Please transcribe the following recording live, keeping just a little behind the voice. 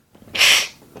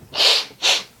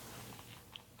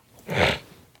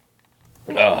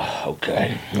Oh,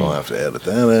 okay. I'll have to edit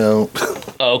that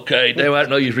out. Okay, damn, I didn't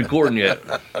know you was recording yet.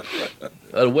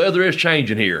 The weather is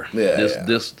changing here.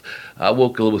 This. I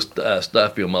woke a little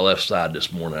stuffy on my left side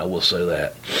this morning. I will say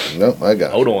that. Nope, I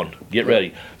got Hold on. Get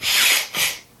ready.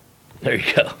 There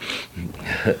you go.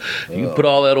 You can put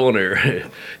all that on there.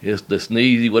 It's the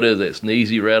sneezy, what is it?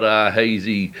 Sneezy, red eye,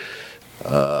 hazy.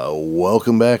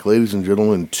 Welcome back, ladies and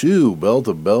gentlemen, to Bell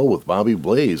to Bell with Bobby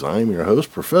Blaze. I am your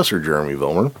host, Professor Jeremy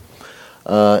Vilmer.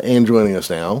 And joining us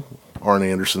now, Arn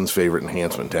Anderson's favorite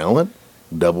enhancement talent,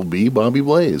 Double B, Bobby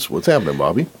Blaze. What's happening,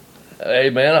 Bobby? Hey,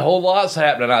 man, a whole lot's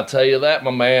happening. I'll tell you that, my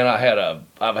man.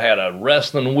 I've had a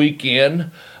wrestling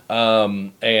weekend.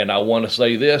 And I want to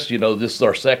say this, this is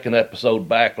our second episode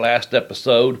back. Last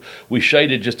episode, we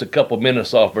shaded just a couple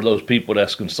minutes off for those people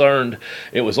that's concerned.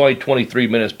 It was only 23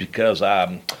 minutes because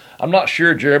I'm not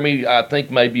sure, Jeremy. I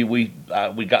think maybe we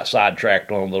got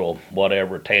sidetracked on a little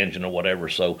whatever, tangent or whatever.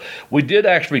 So we did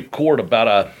actually record about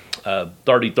a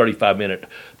 35 minute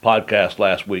podcast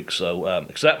last week. So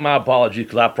accept my apology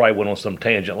because I probably went on some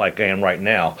tangent like I am right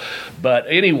now. But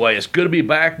anyway, it's good to be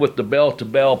back with the Bell to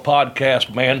Bell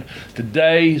podcast, man.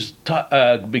 Today's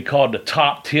be called the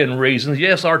Top 10 Reasons.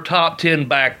 Yes, our top 10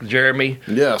 back, Jeremy.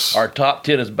 Yes. Our top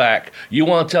 10 is back. You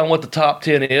want to tell them what the top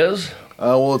 10 is?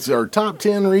 Well, it's our top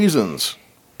 10 reasons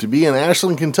to be in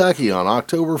Ashland, Kentucky on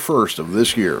October 1st of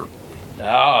this year.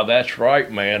 Ah, that's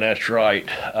right, man. That's right.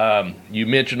 You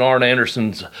mentioned Arn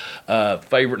Anderson's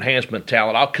favorite enhancement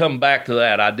talent. I'll come back to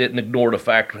that. I didn't ignore the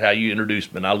fact of how you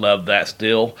introduced me, and I love that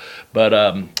still.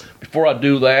 But before I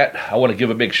do that, I want to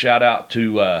give a big shout out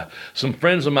to some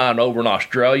friends of mine over in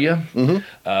Australia.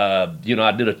 Mm-hmm.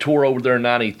 I did a tour over there in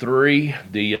 '93,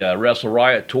 the Wrestle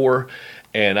Riot tour,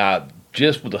 and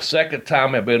just for the second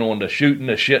time I've been on the Shooting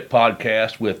the Shit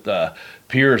podcast with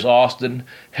Piers Austin.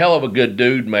 Hell of a good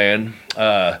dude, man.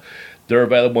 They're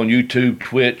available on YouTube,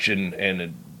 Twitch, and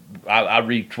I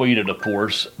retweeted, of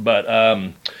course. But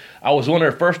I was on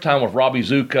there first time with Robbie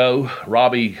Zuko.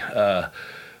 Robbie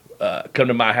come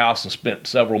to my house and spent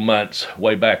several months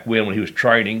way back when he was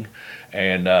training.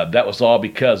 And that was all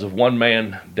because of one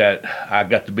man that I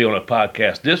got to be on a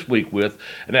podcast this week with,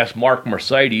 and that's Mark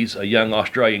Mercedes, a young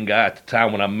Australian guy at the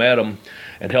time when I met him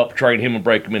and helped train him and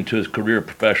break him into his career of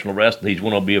professional wrestling. He's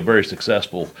going to be a very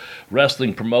successful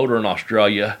wrestling promoter in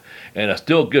Australia and a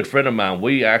still good friend of mine.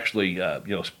 We actually,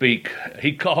 speak.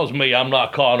 He calls me, I'm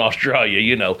not calling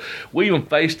Australia, We even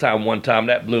FaceTime one time.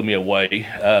 That blew me away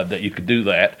that you could do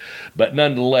that. But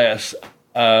nonetheless,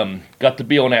 got to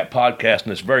be on that podcast,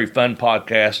 and it's a very fun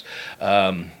podcast.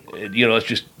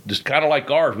 It's just kind of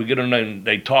like ours. We get in and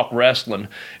they talk wrestling,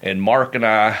 and Mark and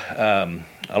I,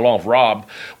 along with Rob,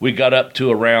 we got up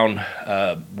to around,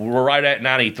 we're right at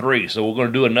 93, so we're going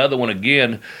to do another one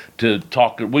again to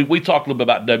talk. We talked a little bit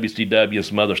about WCW and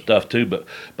some other stuff too, but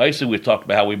basically we talked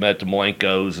about how we met the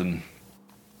Malenkos and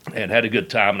had a good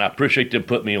time, and I appreciate them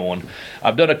putting me on.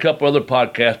 I've done a couple other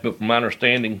podcasts, but from my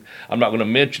understanding, I'm not going to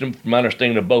mention them. From my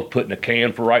understanding, they're both put in a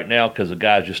can for right now because the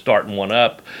guy's just starting one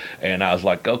up, and I was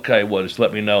like, okay, well, just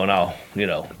let me know, and I'll,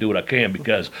 do what I can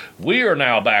because we are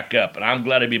now back up, and I'm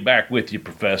glad to be back with you,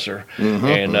 Professor.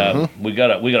 Mm-hmm, we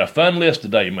got a fun list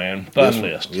today, man. Fun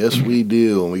list. Yes, we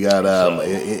do, and we got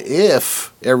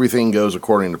if everything goes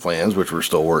according to plans, which we're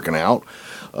still working out.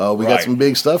 We got some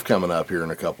big stuff coming up here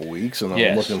in a couple weeks, and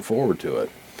I'm looking forward to it.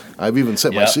 I've even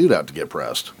set my suit out to get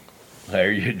pressed.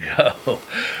 There you go.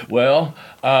 Well,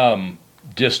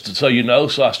 just so you know,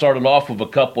 so I started off with a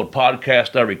couple of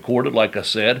podcasts I recorded, like I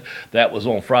said. That was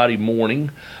on Friday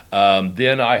morning.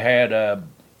 Then I had,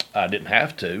 I didn't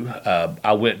have to,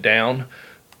 I went down.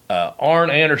 Arn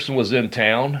Anderson was in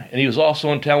town, and he was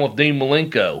also in town with Dean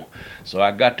Malenko. So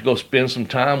I got to go spend some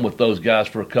time with those guys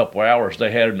for a couple hours.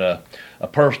 They had a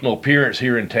personal appearance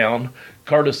here in town,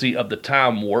 courtesy of the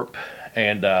Time Warp,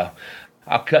 and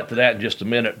I'll cut to that in just a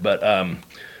minute. But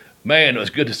man, it was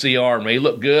good to see Arn. He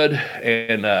looked good,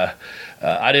 and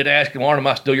I didn't ask him, Arn, am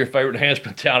I still your favorite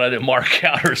enhancement talent? I didn't mark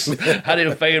out or I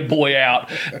didn't fanboy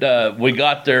out. We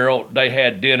got there, they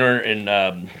had dinner,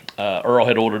 and Earl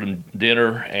had ordered them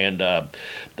dinner, and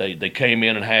they came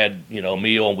in and had a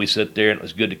meal, and we sit there, and it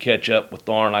was good to catch up with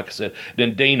Arn, like I said.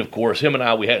 Then Dean, of course, him and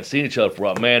I, we hadn't seen each other for a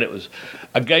while. Man,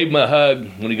 I gave him a hug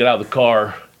when he got out of the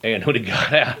car. And when he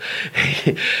got out,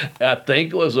 I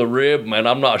think it was a rib, man.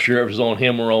 I'm not sure if it was on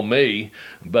him or on me,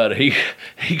 but he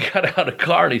got out of the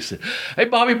car and he said, "Hey,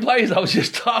 Bobby Blaze, I was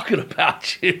just talking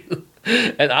about you."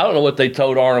 And I don't know what they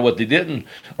told Arn or what they didn't,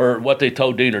 or what they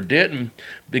told Dean or didn't,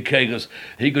 because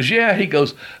he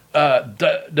goes,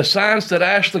 the sign said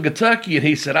Ashland, Kentucky, and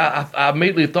he said, I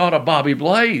immediately thought of Bobby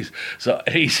Blaze. So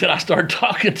he said, I started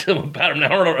talking to him about him.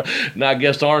 And I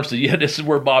guess Arn said, yeah, this is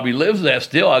where Bobby lives at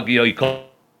still. He called.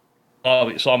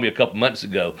 Saw me a couple months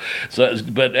ago,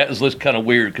 but that was kind of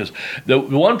weird because the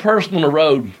one person on the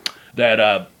road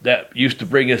that used to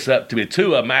bring this up to me,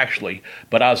 two of them actually,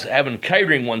 but I was having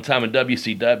catering one time in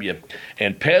WCW,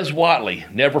 and Pez Watley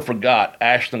never forgot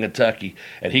Ashland, Kentucky,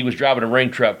 and he was driving a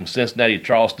ring truck from Cincinnati to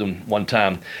Charleston one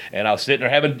time, and I was sitting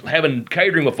there having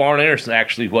catering with Arn Anderson,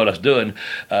 actually, what I was doing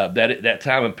that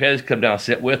time, and Pez come down and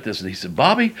sit with us, and he said,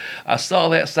 Bobby, I saw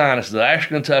that sign, it said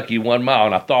Ashland, Kentucky, 1 mile,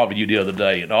 and I thought of you the other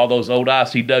day, and all those old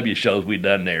ICW shows we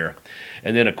done there.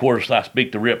 And then, of course, I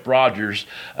speak to Rip Rogers.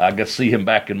 I got to see him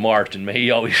back in March, and he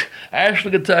always,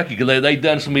 Ashland, Kentucky, because they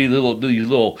done some of these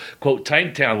little, quote,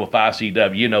 tank towns with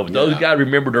ICW, but those guys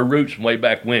remember their roots from way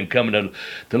back when, coming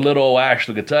to little old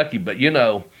Ashland, Kentucky. But,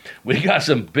 we got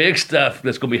some big stuff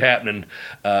that's going to be happening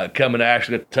coming to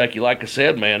Ashland, Kentucky. Like I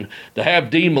said, man, to have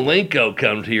Dean Malenko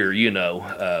come here,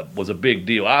 was a big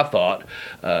deal, I thought.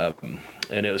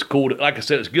 And it was cool. Like I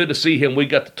said, it's good to see him. We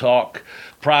got to talk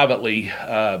privately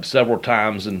several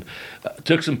times and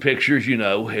took some pictures.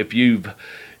 If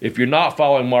you're not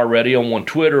following him already, I'm on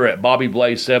Twitter at Bobby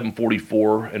Blaze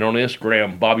 744 and on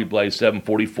Instagram Bobby Blaze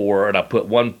 744, and I put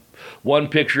one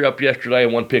picture up yesterday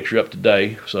and one picture up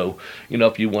today. So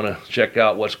if you want to check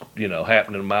out what's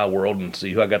happening in my world and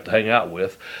see who I got to hang out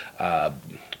with,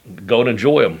 go and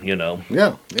enjoy them.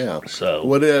 Yeah. So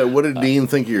what did Dean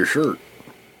think of your shirt?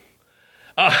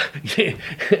 He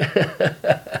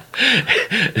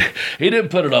didn't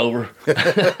put it over.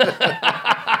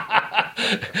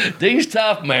 Dean's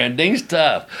tough, man. Dean's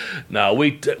tough. No,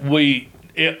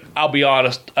 I'll be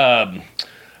honest.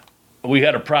 We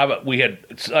had a private. We had,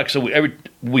 like I said,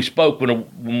 we spoke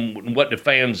when what the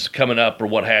fans coming up or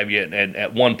what have you, and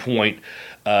at one point,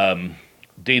 Dean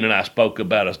and I spoke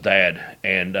about his dad,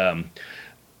 and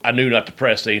I knew not to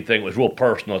press anything. It was real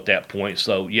personal at that point.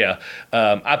 So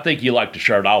I think you liked the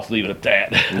shirt. I'll leave it at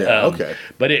that. Yeah, okay.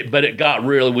 But it got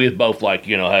really. We was both like,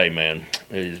 hey man,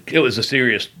 it was a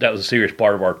serious. That was a serious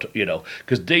part of our,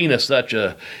 because Dean is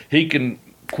he can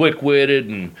quick-witted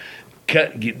and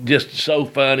just so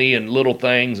funny and little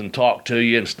things and talk to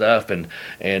you and stuff and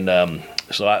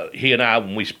so he and I,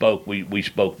 when we spoke, we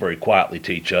spoke very quietly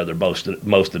to each other most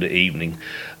of the evening.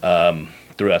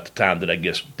 Throughout the time that I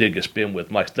did get spent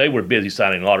with Mike, they were busy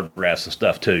signing autographs and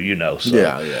stuff too, So,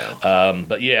 yeah.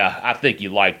 But I think you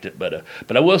liked it. But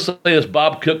I will say this: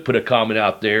 Bob Cook put a comment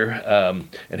out there,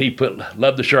 and he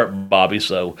 "Love the shirt, Bobby."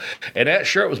 So, and that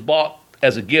shirt was bought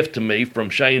as a gift to me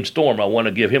from Shane Storm. I want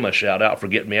to give him a shout out for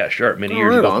getting me that shirt many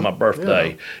years ago for my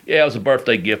birthday. Yeah, it was a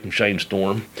birthday gift from Shane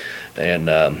Storm, and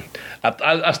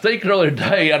I was thinking earlier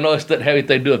today, I know this doesn't have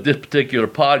anything to do with this particular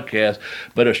podcast,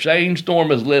 but if Shane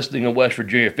Storm is listening in West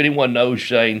Virginia, if anyone knows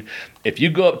Shane, if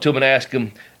you go up to him and ask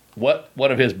him what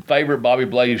one of his favorite Bobby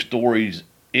Blaze stories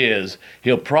is,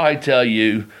 he'll probably tell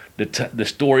you the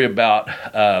story about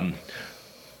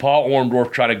Paul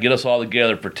Orndorff trying to get us all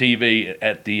together for TV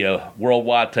at the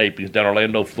Worldwide tapings down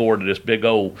Orlando, Florida, this big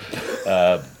old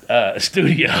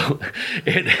studio,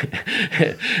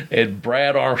 and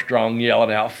Brad Armstrong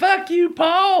yelling out, "Fuck you,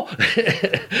 Paul!"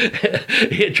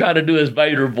 He tried to do his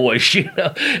Vader voice,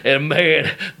 and man,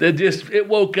 it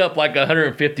woke up like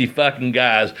 150 fucking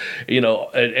guys,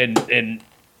 and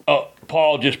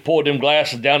Paul just pulled them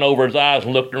glasses down over his eyes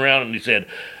and looked around and he said,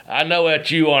 "I know that's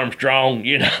you, Armstrong."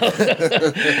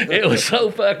 It was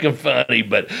so fucking funny,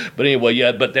 but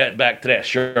anyway, but that back to that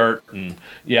shirt, and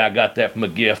I got that from a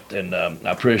gift, and I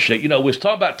appreciate. We was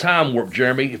talking about Time Warp,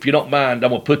 Jeremy. If you don't mind,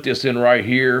 I'm gonna put this in right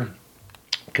here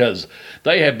because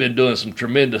they have been doing some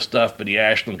tremendous stuff in the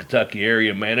Ashland, Kentucky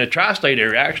area, man. The tri-state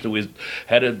area, actually, we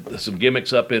had some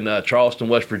gimmicks up in Charleston,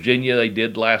 West Virginia. They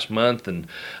did last month, and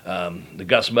they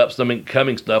got some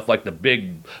upcoming stuff like the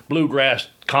big Bluegrass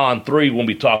Con 3 we'll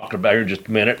be talking about here in just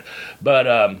a minute.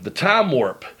 But the Time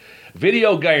Warp,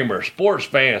 video gamers, sports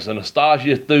fans, and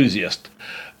nostalgia enthusiasts,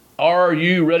 are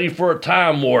you ready for a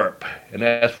Time Warp? And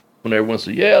that's when everyone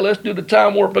said, "Yeah, let's do the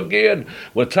Time Warp again."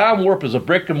 Well, Time Warp is a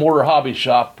brick-and-mortar hobby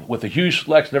shop with a huge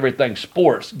selection of everything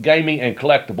sports, gaming, and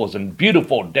collectibles in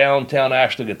beautiful downtown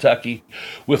Ashland, Kentucky,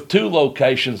 with 2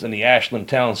 locations in the Ashland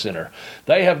Town Center.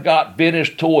 They have got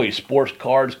vintage toys, sports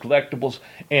cards, collectibles,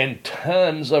 and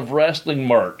tons of wrestling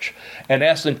merch. And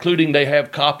that's including they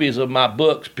have copies of my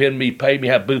books, Pin Me, Pay Me,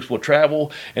 How Boots Will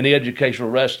Travel, and The Educational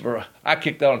Wrestler I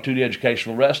kicked out on To the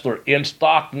Educational Wrestler, in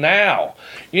stock now.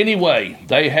 Anyway,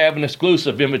 they have an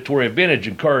exclusive inventory of vintage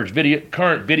and current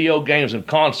video games and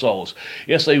consoles.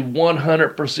 It's a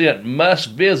 100% must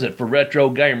visit for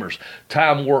retro gamers.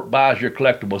 Time Warp buys your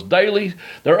collectibles daily.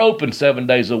 They're open 7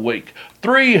 days a week,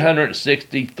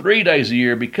 363 days a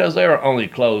year, because they are only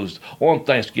closed on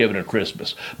Thanksgiving and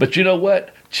Christmas. But you know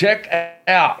what? Check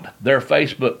out their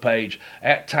Facebook page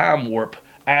at Time Warp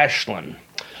Ashland.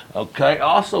 Okay.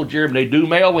 Also, Jeremy, they do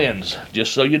mail-ins,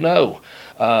 just so you know.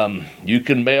 You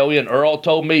can mail in. Earl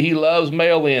told me he loves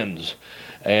mail-ins.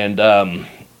 And if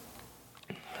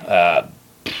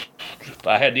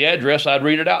I had the address, I'd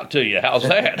read it out to you. How's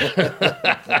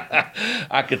that?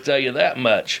 I could tell you that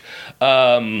much.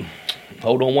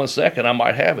 Hold on one second. I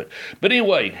might have it. But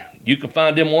anyway, you can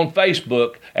find them on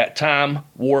Facebook at Time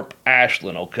Warp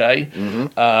Ashland, okay?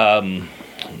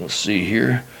 Let's see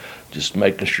here. Just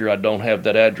making sure I don't have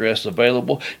that address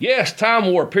available. Yes, Time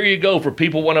Warp. Here you go for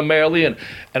people who want to mail in.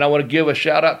 And I want to give a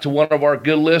shout out to one of our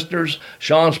good listeners,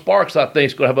 Sean Sparks. I think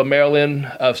is going to have a mail in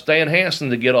of Stan Hansen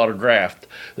to get autographed.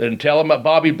 Then tell him at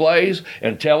Bobby Blaze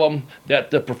and tell him that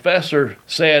the professor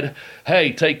said,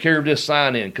 "Hey, take care of this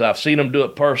sign in," because I've seen him do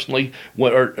it personally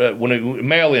when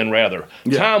mail in rather.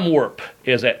 Yeah. Time Warp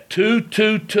is at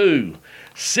 222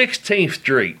 16th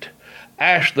Street,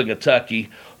 Ashland, Kentucky.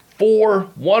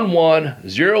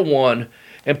 41101,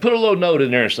 and put a little note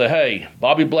in there and say, "Hey,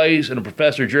 Bobby Blaze and the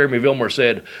Professor Jeremy Vilmer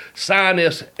said, sign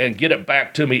this and get it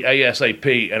back to me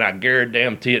ASAP, and I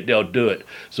guarantee it, they'll do it."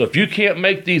 So if you can't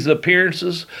make these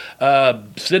appearances,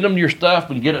 send them your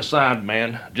stuff and get it signed,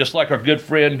 man. Just like our good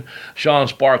friend Sean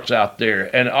Sparks out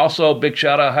there. And also a big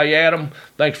shout out, hey Adam,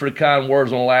 thanks for the kind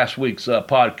words on last week's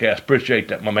podcast. Appreciate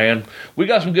that, my man. We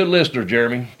got some good listeners,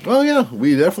 Jeremy. Oh yeah,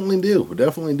 we definitely do. We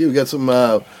got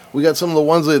some. We got some of the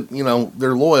ones that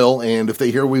they're loyal, and if they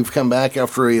hear we've come back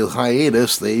after a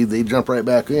hiatus, they jump right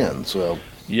back in. So.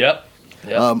 Yep.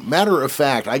 Matter of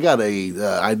fact, I got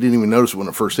I didn't even notice it when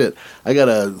it first hit. I got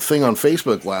a thing on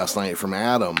Facebook last night from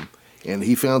Adam, and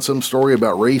he found some story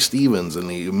about Ray Stevens, and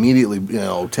he immediately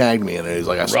tagged me, and he's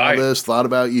like, "I saw this, thought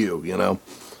about you."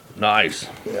 Nice.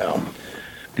 Yeah.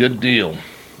 Good deal.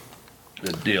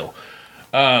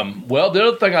 Well, the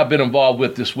other thing I've been involved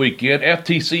with this weekend,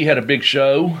 FTC had a big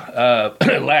show.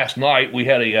 Last night we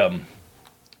had a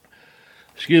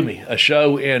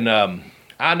show in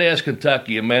Inez,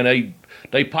 Kentucky, and man,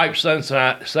 they piped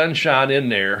sunshine in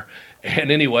there.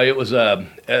 And anyway, it was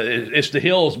it's the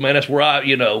hills, man. That's where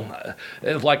it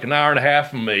was like an hour and a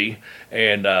half from me,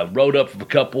 and rode up with a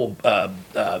couple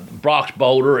Brock's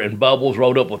Boulder and Bubbles,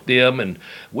 rode up with them, and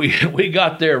we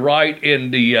got there right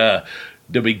in the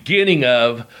beginning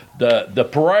of the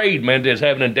parade, man, that's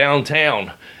happening in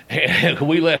downtown. And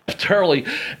we left early,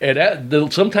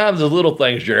 and sometimes the little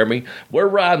things, Jeremy, we're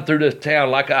riding through this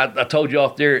town, like I told you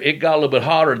off there, it got a little bit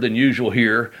hotter than usual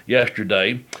here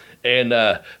yesterday. And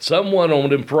someone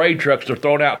on them parade trucks are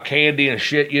throwing out candy and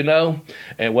shit, and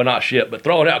well, not shit, but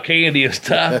throwing out candy and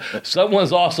stuff.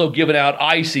 Someone's also giving out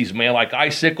ices, man, like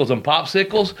icicles and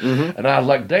popsicles. Mm-hmm. And I was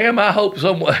like, damn, I hope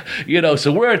someone,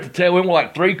 So we're at the tail. We were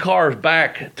like 3 cars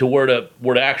back to where the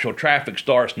actual traffic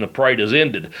starts and the parade has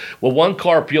ended. Well, one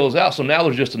car peels out, so now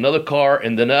there's just another car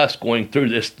and then us going through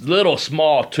this little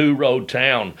small 2-road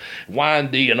town,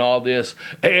 windy and all this,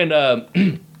 and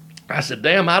I said,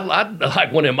 damn, I'd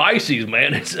like one of them ices,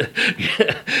 man.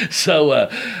 So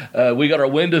we got our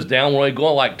windows down. We're only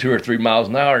going like 2 or 3 miles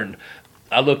an hour. And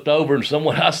I looked over and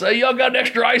I said, y'all got an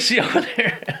extra icy over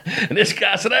there? And this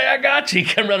guy said, hey, I got you.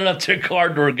 He come running up to the car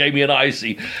door and gave me an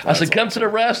icy. I said, come to the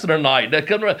rest of the night.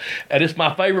 And it's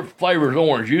my favorite flavor is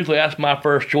orange. Usually that's my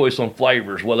first choice on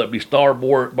flavors, whether it be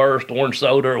Starburst, orange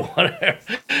soda, or whatever.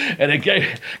 And it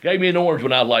gave me an orange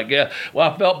one. I was like, yeah. Well,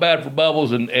 I felt bad for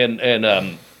Bubbles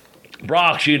and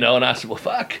Brock's, and I said, well,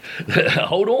 fuck,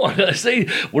 hold on. See,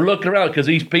 we're looking around because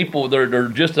these people, they're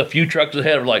just a few trucks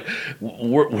ahead. We're like,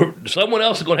 someone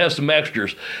else is going to have some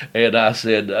extras. And I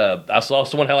said, I saw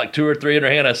someone had like 2 or 3 in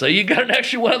their hand. I said, you got an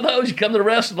extra one of those? You come to the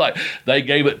rest. Like, they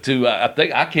gave it to, I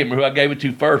can't remember who I gave it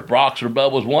to first, Brock's or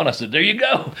Bubbles one. I said, there you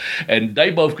go. And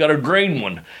they both got a green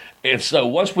one. And so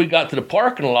once we got to the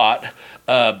parking lot,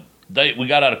 we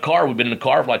got out of the car. We've been in the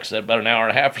car for, like I said, about an hour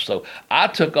and a half or so. I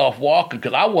took off walking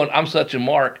because I'm such a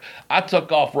mark. I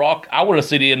took off walk. I want to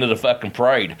see the end of the fucking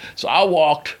parade. So I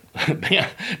walked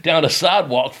down the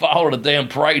sidewalk, followed the damn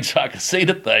parade so I could see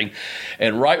the thing.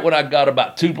 And right when I got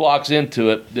about 2 blocks into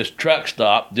it, this truck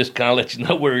stopped. Just kind of let you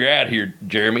know where you're at here,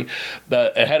 Jeremy.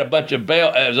 But it had a bunch of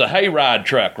bales. It was a hayride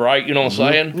truck, right? You know what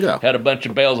I'm saying? Yeah. Had a bunch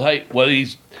of bales of hay. Well,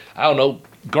 these, I don't know,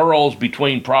 girls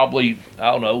between probably,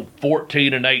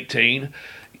 14 and 18,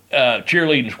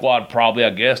 cheerleading squad, probably, I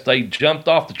guess. They jumped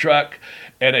off the truck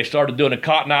and they started doing a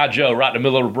Cotton Eye Joe right in the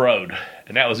middle of the road.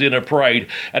 And that was in a parade.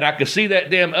 And I could see that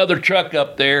damn other truck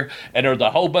up there, and there was a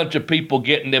whole bunch of people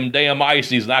getting them damn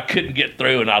ices, and I couldn't get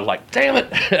through. And I was like, damn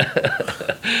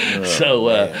it. So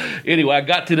anyway, I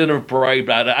got to the end of the parade,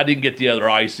 but I didn't get the other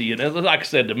icy. And like I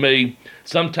said, to me,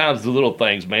 sometimes the little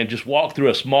things, man, just walk through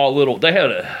a small little, they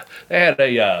had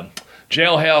a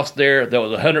jailhouse there that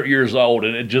was 100 years old,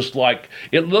 and it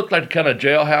looked like the kind of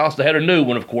jailhouse. They had a new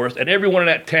one, of course, and everyone in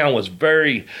that town was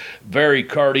very, very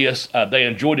courteous. They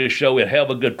enjoyed this show. We had a hell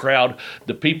of a good crowd.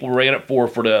 The people ran it for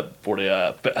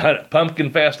the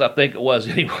Pumpkin Fest, I think it was.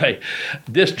 Anyway,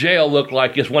 this jail looked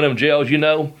like it's one of them jails,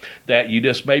 that you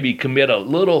just maybe commit a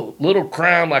little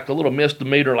crime, like a little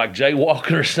misdemeanor, like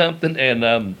jaywalking or something,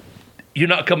 and you're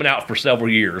not coming out for several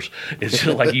years. It's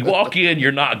just like you walk in,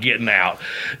 you're not getting out.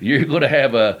 You're going to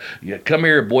have come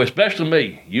here, boy, especially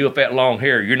me. You with that long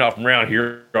hair, you're not from around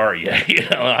here, are you?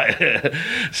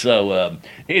 So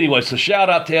anyway, so shout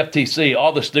out to FTC.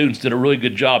 All the students did a really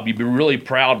good job. You'd be really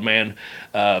proud, man.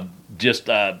 Your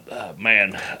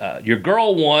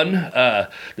girl won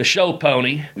the show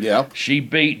pony. Yeah. She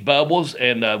beat Bubbles,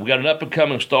 and we got an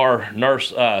up-and-coming star,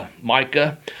 Nurse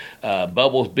Micah.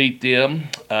 Bubbles beat them.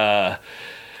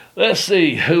 Let's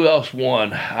see, who else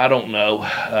won? I don't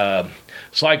know.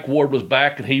 Psych Ward was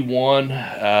back, and he won.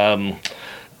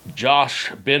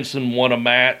 Josh Benson won a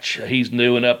match. He's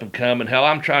new and up-and-coming. Hell,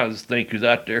 I'm trying to think who's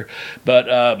out there. But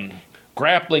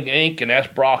Grappling Inc., and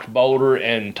that's Brock Boulder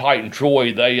and Titan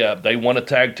Troy, they won a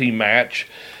tag team match.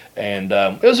 And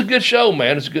it was a good show,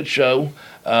 man. It's a good show.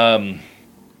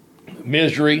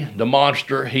 Misery, the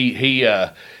monster,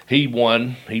 he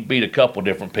won. He beat a couple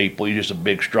different people. He's just a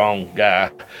big, strong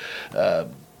guy.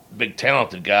 Big,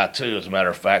 talented guy, too, as a matter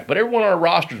of fact. But everyone on our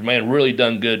rosters, man, really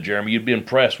done good, Jeremy. You'd be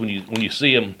impressed when you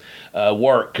see them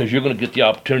work, because you're going to get the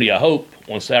opportunity, I hope,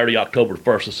 on Saturday, October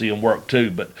 1st, to see them work,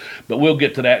 too. But we'll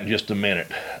get to that in just a minute.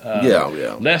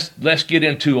 Yeah. Let's get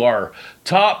into our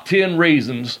top 10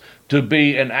 reasons to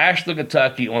be in Ashland,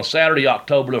 Kentucky on Saturday,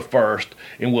 October the 1st,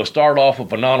 and we'll start off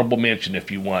with an honorable mention if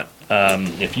you want.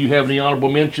 If you have any honorable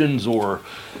mentions, or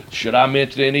should I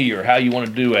mention any, or how you want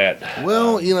to do that?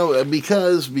 Well,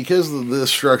 because of this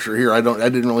structure here, I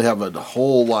didn't really have a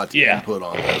whole lot to input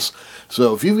on this.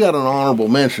 So if you've got an honorable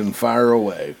mention, fire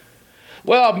away.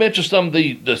 Well, I'll mention some of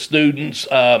the students.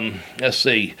 Let's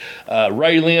see.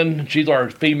 Raylyn, she's our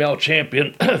female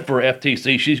champion for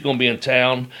FTC. She's going to be in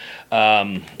town.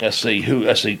 Let's see.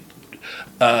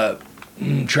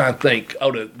 I'm trying to think.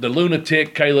 Oh, the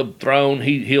Lunatic, Caleb Throne,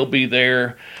 he'll be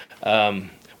there.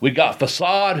 We got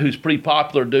Facade, who's a pretty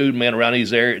popular dude, man, around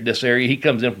this area. He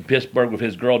comes in from Pittsburgh with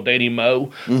his girl, Danny Moe.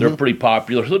 Mm-hmm. They're pretty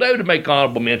popular. So they would make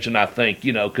honorable mention, I think,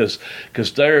 because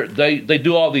they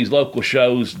do all these local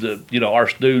shows, our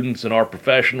students and our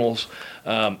professionals.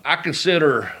 I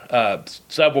consider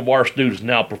several of our students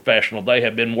now professional. They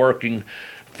have been working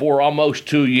for almost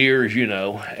 2 years,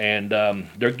 and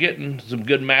they're getting some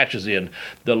good matches in.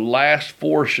 The last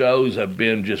 4 shows have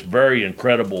been just very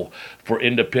incredible for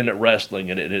independent wrestling,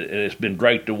 and it's been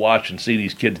great to watch and see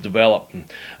these kids develop.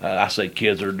 And, I say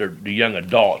kids, they're young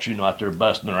adults, out there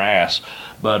busting their ass.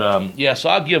 But, so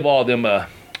I'll give all of them a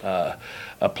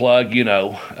plug,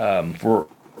 for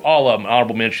all of them,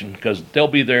 honorable mention, because they'll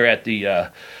be there at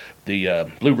the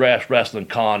Bluegrass Wrestling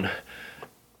Con,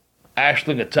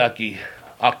 Ashland, Kentucky,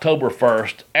 October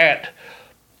 1st at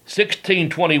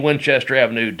 1620 Winchester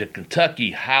Avenue, the Kentucky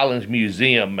Highlands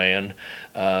Museum, man.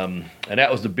 And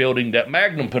that was the building that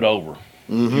Magnum put over,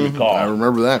 if you recall. I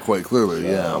remember that quite clearly,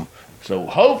 yeah. So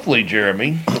hopefully,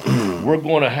 Jeremy, we're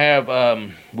going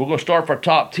to start for our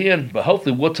top 10, but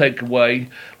hopefully we'll take away,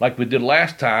 like we did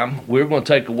last time, we're going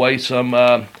to take away some,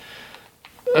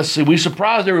 let's see, we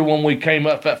surprised everyone when we came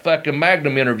up that fucking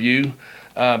Magnum interview.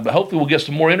 But hopefully we'll get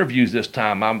some more interviews this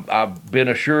time. I've been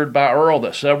assured by Earl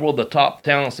that several of the top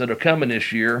talents that are coming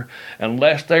this year,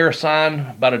 unless they are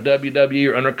signed by the WWE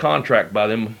or under contract by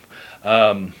them,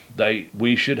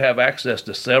 we should have access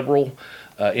to several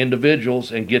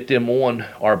individuals and get them on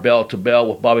our Bell to Bell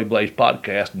with Bobby Blaze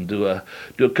podcast and do a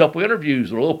couple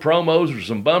interviews or little promos or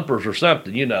some bumpers or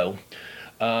something.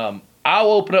 I'll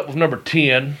open up with number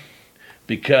 10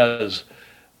 because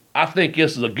I think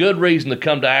this is a good reason to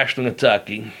come to Ashland,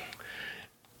 Kentucky.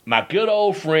 My good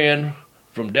old friend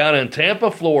from down in Tampa,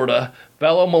 Florida,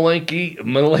 fellow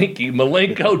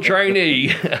Malenko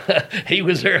trainee. He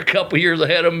was there a couple years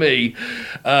ahead of me.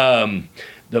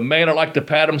 The man I'd like to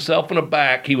pat himself on the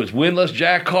back. He was winless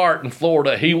Jack Hart in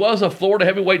Florida. He was a Florida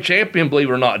heavyweight champion, believe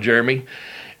it or not, Jeremy.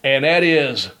 And that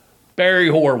is Barry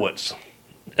Horowitz.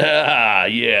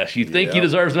 Yes. You think he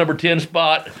deserves number 10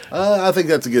 spot? I think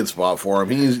that's a good spot for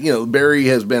him. Barry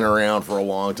has been around for a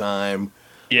long time.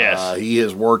 Yes. He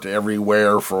has worked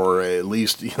everywhere for at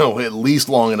least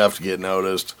long enough to get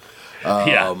noticed.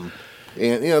 And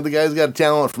the guy's got a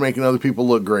talent for making other people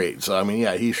look great. So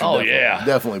he should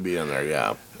definitely be in there.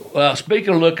 Yeah. Well,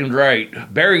 speaking of looking great,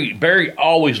 Barry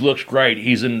always looks great.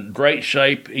 He's in great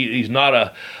shape. He's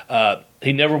not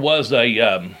he never was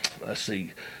a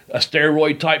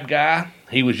steroid type guy.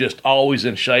 He was just always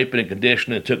in shape and in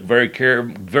condition and took very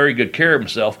good care of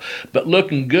himself. But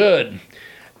looking good,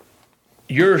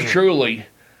 yours truly.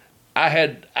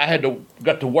 I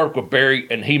got to work with Barry,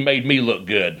 and he made me look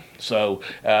good. So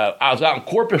I was out in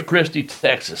Corpus Christi,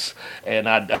 Texas, and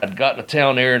I'd gotten to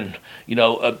town there, and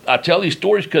I tell these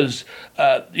stories because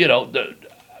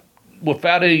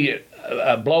without any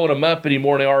blowing them up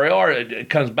anymore in the RAR, it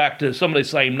comes back to some of the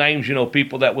same names.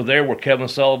 People that were there were Kevin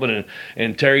Sullivan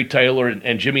and Terry Taylor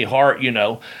and Jimmy Hart.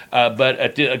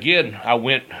 But again,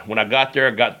 when I got there,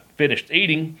 I got finished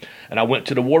eating, and I went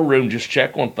to the war room just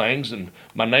check on things, and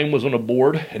my name was on the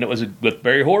board, and it was with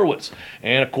Barry Horowitz.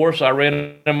 And of course, I ran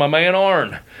into my man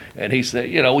Arn, and he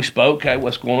said, we spoke. Hey,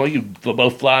 what's going on? You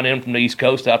both flying in from the East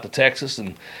Coast out to Texas,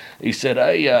 and he said,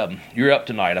 hey, you're up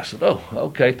tonight. I said, oh,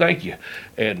 okay, thank you.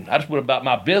 And I just went about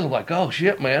my business like, oh,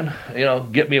 shit, man,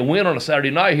 get me a win on a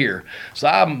Saturday night here. So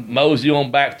I mosey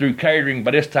on back through catering.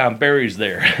 By this time, Barry's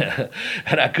there.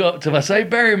 And I go up to him, I say,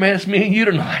 Barry, man, it's me and you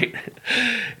tonight.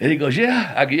 And he goes,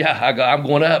 yeah. I go, I'm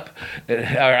going up. And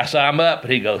I say, I'm up.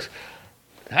 And he goes,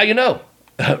 how you know?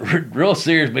 Real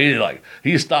serious meeting, like,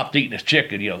 he just stopped eating his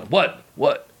chicken. What?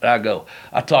 And I go,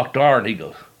 I talked to Arn. He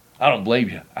goes, I don't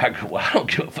believe you. I go, well, I don't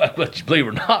give a fuck whether you believe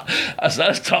or not. I said, I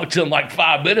just talked to him like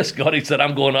 5 minutes ago, and he said,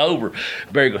 I'm going over.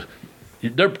 Barry goes,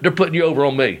 they're putting you over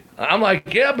on me. I'm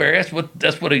like, yeah, Barry,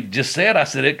 that's what he just said. I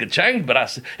said, it could change, but I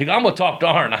said, he goes, I'm going to talk to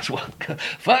Arn. I said, well,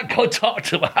 fuck, go talk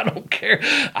to him. I don't care.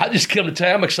 I just come to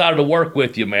town. I'm excited to work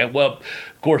with you, man. Well,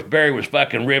 of course, Barry was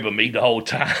fucking ribbing me the whole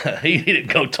time. He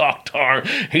didn't go talk to Arn.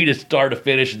 He just started to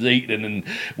finish his eating, and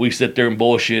then we sit there and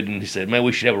bullshit, and he said, man,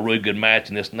 we should have a really good match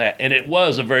and this and that. And it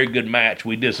was a very good match.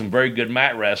 We did some very good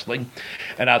mat wrestling.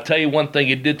 And I'll tell you one thing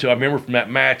he did too. I remember from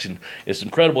that match, and it's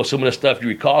incredible some of the stuff you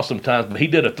recall sometimes, but he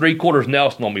did a 3/4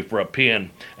 Nelson on me for a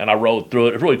pin, and I rolled through it.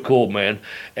 It was really cool, man.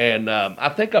 And I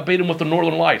think I beat him with the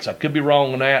Northern Lights. I could be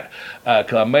wrong on that,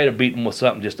 because I may have beaten him with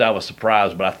something just out of a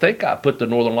surprise, but I think I put the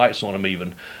Northern Lights on him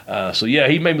even. So yeah,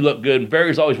 he made me look good. And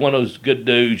Barry's always one of those good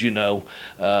dudes,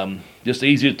 just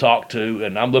easy to talk to,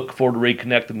 and I'm looking forward to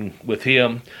reconnecting with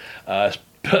him. It's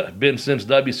been since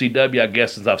WCW, I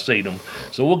guess, since I've seen him.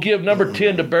 So we'll give number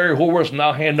 10 to Barry Horowitz, and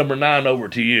I'll hand number 9 over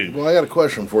to you. Well, I got a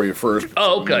question for you first.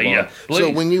 Oh, okay, yeah. Please. So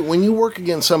when you work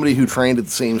against somebody who trained at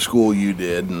the same school you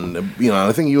did, and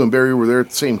I think you and Barry were there at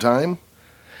the same time.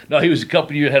 No, he was a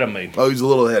couple years ahead of me. Oh, he's a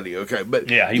little ahead of you. Okay. But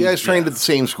yeah, you guys trained at the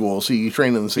same school, so you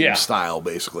trained in the same style,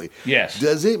 basically. Yes.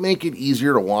 Does it make it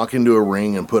easier to walk into a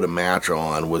ring and put a match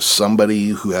on with somebody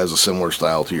who has a similar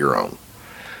style to your own?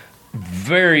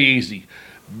 Very easy.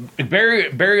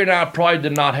 Barry and I probably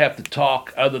did not have to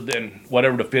talk other than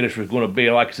whatever the finish was going to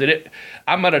be. Like I said,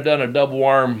 I might have done a double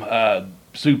arm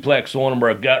suplex on him or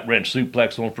a gut wrench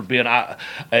suplex on him for being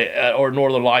or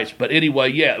Northern Lights. But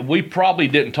anyway, yeah, we probably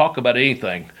didn't talk about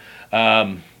anything,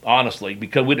 honestly,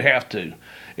 because we'd have to.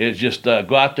 It's just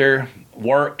go out there,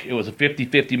 work. It was a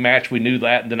 50-50 match. We knew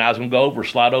that, and then I was going to go over,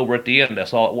 slide over at the end.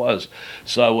 That's all it was.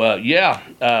 So,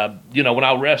 when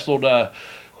I wrestled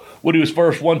Woody was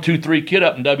first 1, 2, 3 kid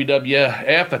up in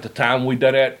WWF at the time. We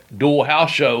done that dual house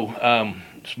show,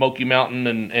 Smoky Mountain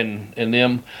and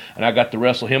them, and I got to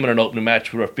wrestle him in an opening match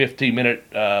for a 15-minute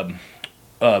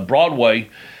Broadway.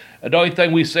 And the only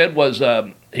thing we said was,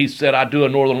 he said, I do a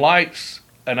Northern Lights,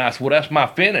 and I said, well, that's my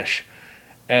finish.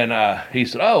 And he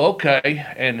said, oh, okay.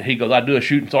 And he goes, I do a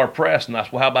shooting star press. And I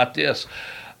said, well, how about this?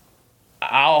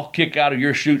 I'll kick out of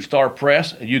your shooting star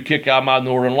press, and you kick out of my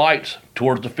Northern Lights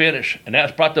towards the finish. And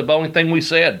that's probably the only thing we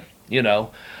said,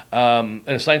 And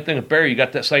the same thing with Barry. You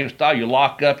got that same style. You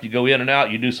lock up, you go in and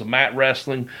out, you do some mat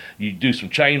wrestling, you do some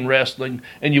chain wrestling,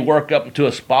 and you work up into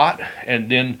a spot. And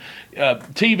then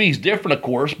TV's different, of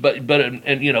course, but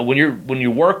when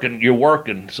you're working, you're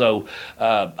working. So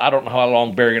I don't know how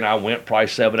long Barry and I went, probably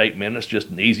 7-8 minutes, just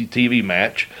an easy TV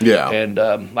match. Yeah. And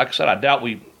like I said, I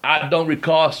don't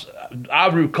recall. I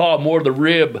recall more of the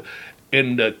rib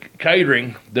in the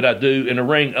catering that I do in the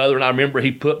ring. Other than I remember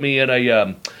he put me in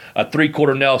a a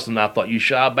 3/4 Nelson. I thought, you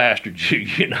shy bastard,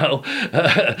 you know,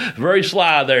 very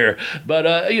sly there.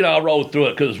 But you know, I rolled through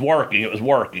it because it was working. It was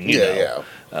working. You know?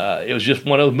 It was just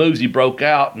one of those moves he broke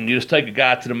out, and you just take a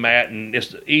guy to the mat, and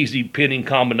it's an easy pinning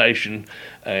combination.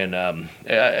 And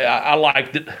I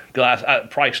liked it because I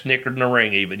probably snickered in the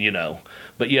ring even, you know.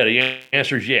 But yeah, the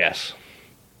answer is yes.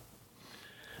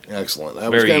 Excellent. I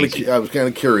was kind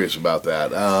of curious about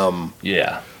that.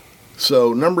 Yeah.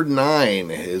 So number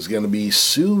 9 is going to be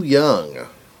Su Yung.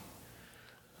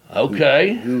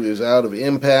 Okay. Who is out of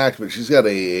Impact, but she's got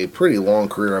a pretty long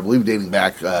career, I believe, dating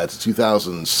back to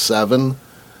 2007.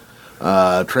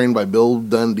 Trained by Bill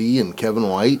Dundee and Kevin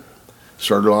White.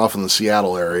 Started off in the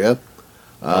Seattle area.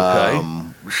 Okay.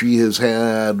 She has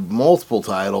had multiple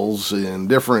titles in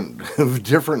different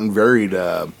and varied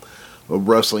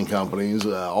wrestling companies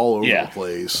all over the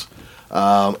place.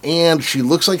 And she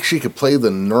looks like she could play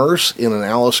the nurse in an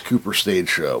Alice Cooper stage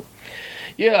show.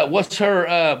 Yeah, what's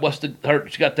her?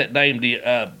 She got that name,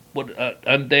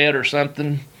 Undead or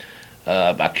something.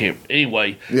 I can't.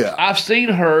 Anyway, yeah, I've seen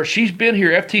her. She's been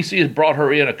here. FTC has brought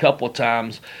her in a couple of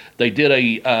times. They did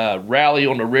a rally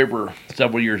on the river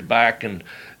several years back, and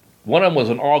one of them was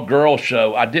an all-girl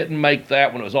show. I didn't make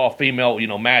that when it was all female, you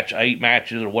know, 8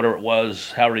 matches or whatever it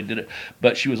was, however they did it.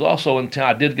 But she was also in town.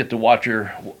 I did get to watch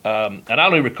her, and I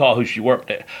don't even recall who she worked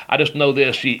at. I just know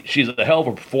this: she's a hell of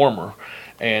a performer.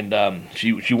 And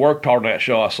she worked hard on that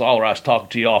show. I saw her. I was talking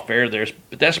to you off air there.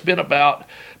 But that's been probably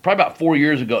about 4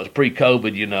 years ago. It's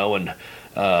pre-COVID, you know. And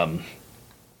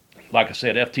like I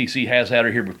said, FTC has had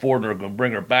her here before, and they're going to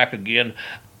bring her back again.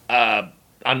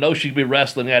 I know she'd be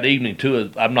wrestling that evening,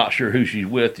 too. I'm not sure who she's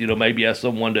with. You know, maybe that's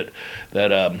someone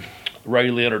that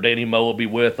Ray Lynn or Danny Moe will be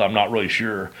with. I'm not really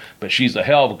sure. But she's a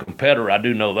hell of a competitor. I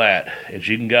do know that. And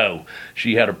she can go.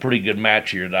 She had a pretty good match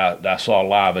here that I saw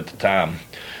live at the time.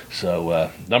 So,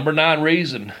 number 9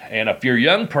 reason. And if you're a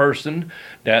young person,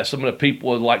 that some of the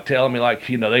people would like telling me, like,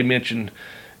 you know, they mentioned,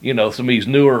 you know, some of these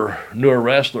newer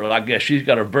wrestlers. I guess she's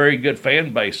got a very good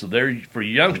fan base. So there, for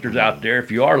youngsters out there,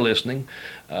 if you are listening,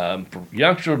 for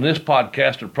youngsters in this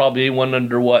podcast, are probably anyone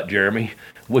under what, Jeremy?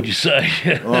 What'd you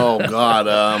say? Oh, God.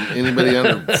 Anybody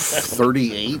under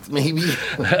 38, maybe?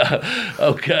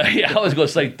 Okay. I was going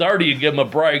to say 30 and give them a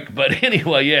break. But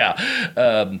anyway,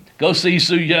 yeah. Go see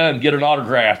Su Yung, get an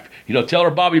autograph. You know, tell her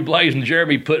Bobby Blaze and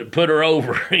Jeremy put her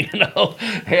over. You know,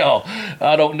 hell,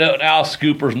 I don't know. Alice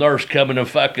Cooper's nurse coming and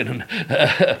fucking.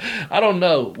 I don't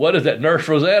know. What is that, Nurse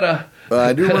Rosetta?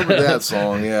 I do remember that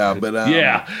song, yeah. But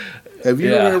yeah. Have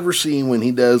you ever seen when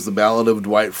he does the Ballad of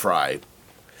Dwight Fry?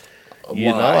 You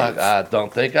know, I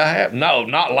don't think I have. No,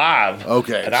 not live.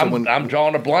 Okay. And so I'm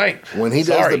drawing a blank. When he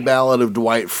does the Ballad of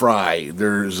Dwight Fry,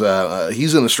 there's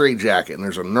he's in a straitjacket, and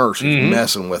there's a nurse who's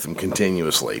messing with him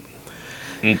continuously.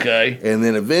 Okay. And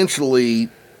then eventually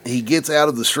he gets out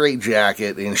of the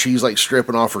straitjacket, and she's like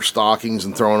stripping off her stockings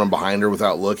and throwing them behind her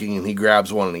without looking, and he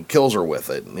grabs one and he kills her with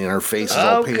it. And her face is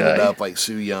all painted up like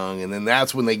Su Yung. And then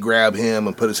that's when they grab him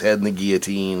and put his head in the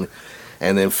guillotine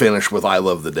and then finish with I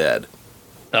Love the Dead.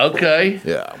 Okay.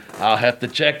 Yeah. I'll have to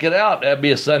check it out. That'd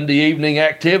be a Sunday evening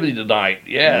activity tonight.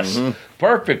 Yes.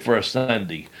 Perfect for a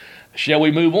Sunday. Shall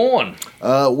we move on?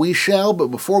 We shall, but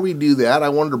before we do that, I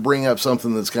wanted to bring up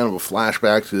something that's kind of a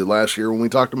flashback to last year when we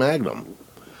talked to Magnum.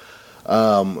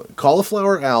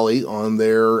 Cauliflower Alley on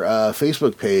their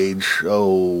Facebook page,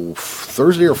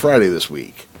 Thursday or Friday this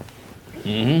week,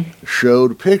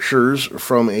 showed pictures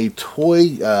from a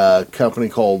toy company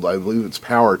called, I believe it's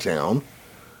Power Town.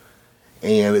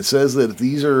 And it says that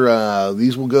these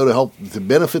will go to help to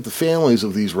benefit the families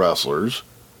of these wrestlers.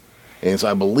 And so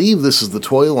I believe this is the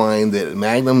toy line that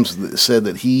Magnum said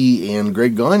that he and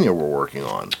Greg Gagne were working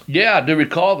on. Yeah, I do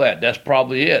recall that. That's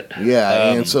probably it.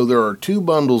 Yeah, and so there are 2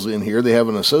 bundles in here. They have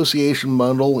an association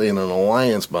bundle and an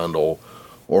alliance bundle,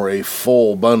 or a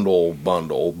full bundle.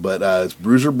 But it's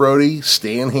Bruiser Brody,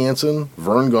 Stan Hansen,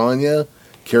 Vern Gagne,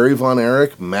 Kerry Von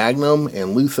Erich, Magnum,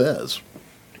 and Lou Thesz.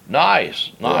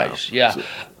 Nice. Yeah. So,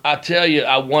 I tell you,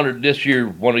 I wanted this year,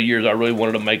 one of the years I really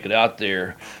wanted to make it out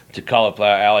there to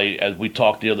Cauliflower Alley, as we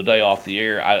talked the other day off the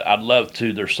air. I'd love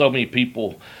to. There's so many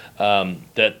people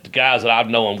that the guys that I've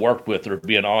known and worked with are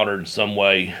being honored in some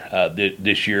way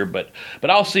this year, but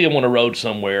I'll see them on the road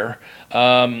somewhere.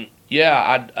 I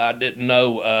didn't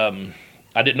know.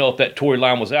 I didn't know if that toy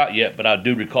line was out yet, but I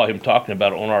do recall him talking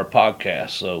about it on our podcast.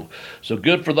 So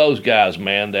good for those guys,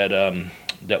 man. That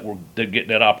they're getting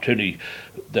that opportunity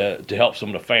to help some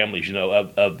of the families, you know,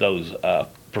 of those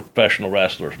professional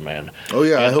wrestlers, man. Oh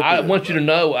yeah, and I want you to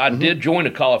know I did join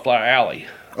the Cauliflower Alley.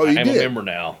 Oh, you did? I'm a member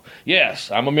now.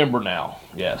 Yes, I'm a member now.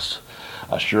 Yes,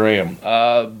 I sure am.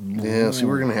 So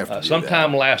we're gonna have to do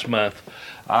sometime that. last month.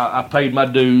 I paid my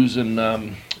dues, and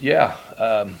I'm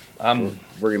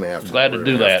We're gonna have to glad to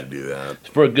do that.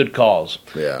 For a good cause.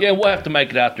 Yeah. Yeah, we'll have to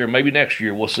make it out there. Maybe next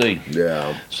year. We'll see.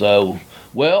 Yeah. So,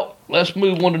 well, let's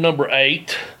move on to number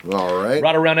 8. All right.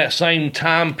 Right around that same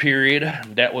time period,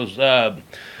 that was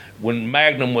when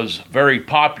Magnum was very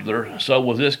popular. So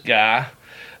was this guy,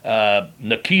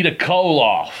 Nikita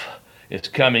Koloff, is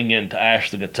coming into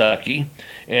Ashland, Kentucky,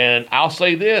 and I'll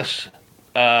say this: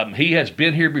 he has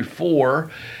been here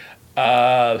before.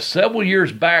 Several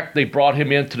years back, they brought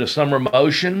him into the Summer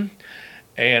Motion,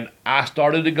 and I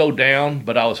started to go down,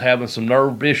 but I was having some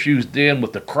nerve issues then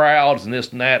with the crowds and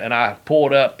this and that, and I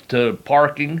pulled up to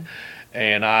parking,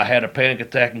 and I had a panic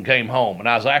attack and came home. And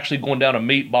I was actually going down to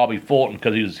meet Bobby Fulton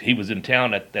because he was in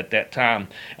town at that time,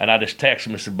 and I just texted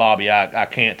him and said, Bobby, I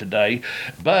can't today.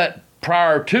 But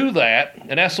prior to that,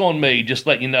 and that's on me, just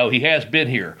let you know, he has been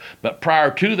here. But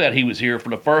prior to that, he was here for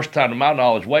the first time, to my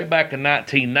knowledge, way back in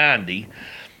 1990.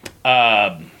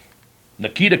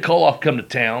 Nikita Koloff come to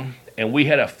town, and we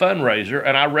had a fundraiser,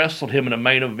 and I wrestled him in a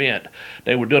main event.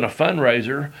 They were doing a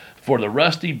fundraiser for the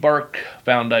Rusty Burke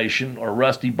Foundation, or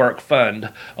Rusty Burke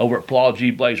Fund, over at Paul G.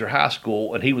 Blazer High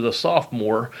School, and he was a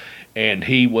sophomore, and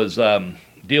he was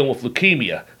dealing with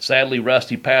leukemia. Sadly,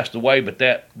 Rusty passed away, but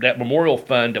that memorial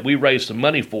fund that we raised some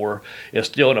money for is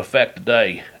still in effect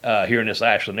today here in this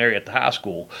Ashland area at the high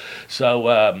school.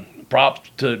 So props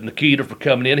to Nikita for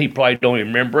coming in. He probably don't even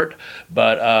remember it,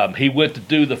 but he went to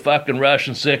do the fucking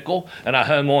Russian sickle, and I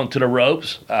hung on to the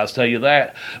ropes, I'll tell you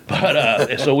that.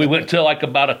 But so we went to like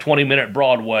about a 20-minute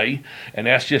Broadway, and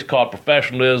that's just called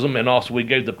professionalism, and also we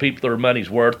gave the people their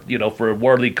money's worth, for a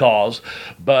worthy cause.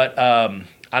 But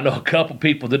I know a couple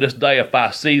people to this day, if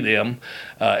I see them,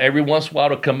 every once in a while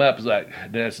they'll come up, it's like,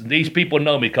 these people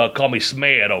know me, call me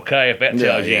Smed, okay, if that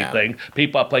tells you anything.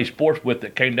 People I play sports with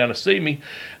that came down to see me,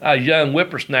 a young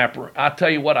whippersnapper. I tell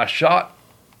you what, I shot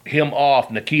him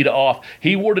off, Nikita off.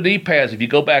 He wore the knee pads. If you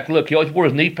go back and look, he always wore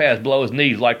his knee pads below his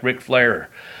knees like Ric Flair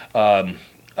a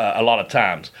lot of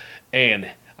times.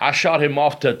 And I shot him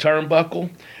off to a turnbuckle,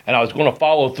 and I was going to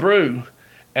follow through,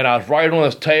 and I was right on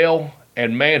his tail.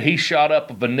 And man, he shot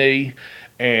up with a knee,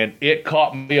 and it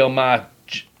caught me in my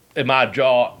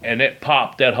jaw, and it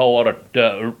popped that whole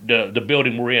the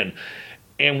building we're in.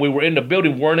 And we were in the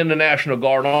building, weren't in the National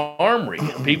Guard Armory.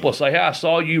 People say, hey, I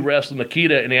saw you wrestle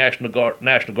Nikita in the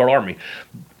National Guard Army.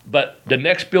 But the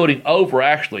next building over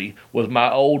actually was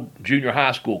my old junior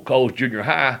high school, Coles Junior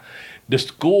High. The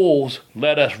schools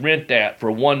let us rent that for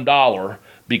 $1.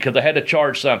 Because they had to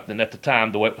charge something at the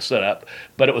time, the way it was set up,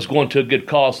 but it was going to a good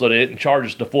cause, so they didn't charge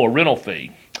us the full rental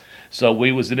fee. So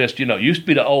we was in this, used to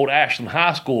be the old Ashland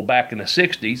High School back in the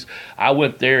 60s. I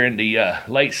went there in the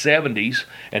late 70s,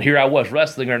 and here I was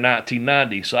wrestling in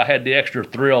 1990, so I had the extra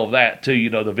thrill of that, too,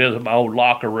 to visit my old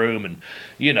locker room, and,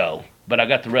 but I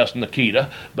got the rest of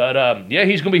Nikita. But,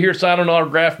 he's going to be here signing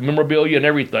autograph, memorabilia, and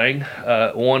everything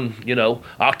on,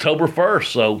 October 1st,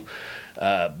 so...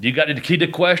 you got any Nikita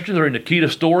questions or any Nikita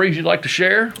stories you'd like to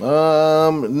share?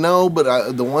 No,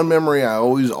 but the one memory I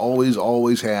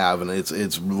always have, and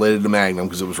it's related to Magnum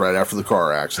because it was right after the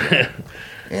car accident,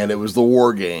 and it was the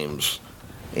War Games,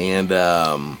 and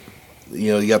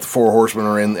you got the Four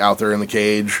Horsemen out there in the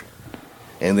cage,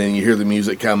 and then you hear the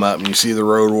music come up, and you see the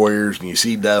Road Warriors, and you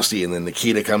see Dusty, and then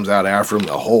Nikita comes out after him.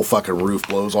 The whole fucking roof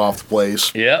blows off the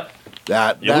place. Yep.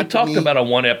 That we talked about it on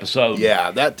one episode.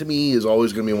 Yeah, that to me is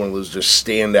always going to be one of those just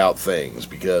standout things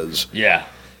because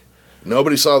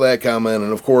nobody saw that coming.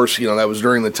 And of course, that was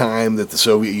during the time that the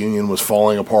Soviet Union was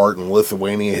falling apart and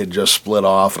Lithuania had just split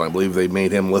off. And I believe they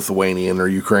made him Lithuanian or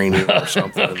Ukrainian or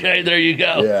something. Okay, there you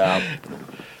go. Yeah.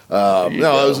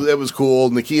 It was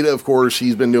cool. Nikita, of course,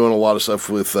 he's been doing a lot of stuff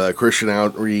with Christian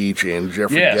Outreach and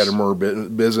Jeffrey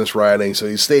Gedimer business writing. So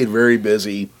he stayed very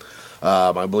busy.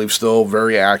 I believe still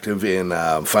very active in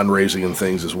fundraising and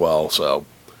things as well. So,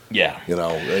 and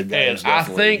I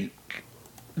think.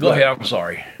 Go ahead. I'm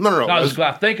sorry. No.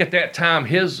 I think at that time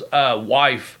his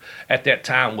wife at that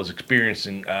time was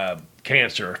experiencing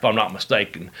cancer, if I'm not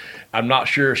mistaken. I'm not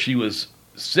sure if she was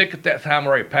sick at that time or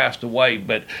already passed away.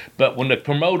 But when the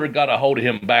promoter got a hold of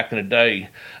him back in the day,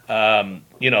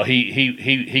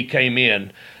 he came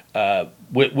in.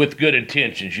 With good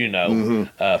intentions, for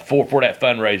that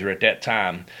fundraiser at that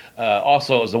time.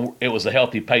 Also, it was a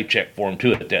healthy paycheck for him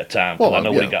too at that time. Because I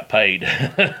know when he got paid.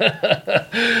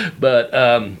 But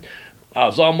I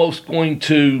was almost going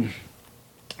to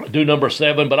do number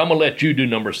 7, but I'm gonna let you do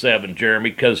number 7, Jeremy,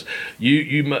 because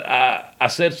I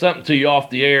said something to you off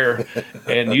the air,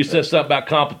 and you said something about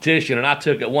competition, and I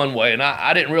took it one way, and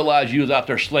I didn't realize you was out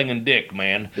there slinging dick,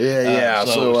 man. Yeah.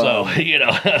 So you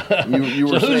know, you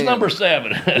were so who's saying number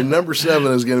 7? And number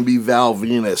 7 is going to be Val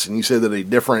Venus, and you said that a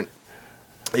different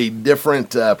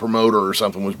promoter or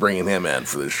something was bringing him in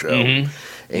for this show. Mm-hmm.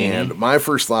 And my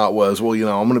first thought was, well,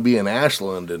 I'm going to be in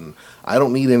Ashland, and I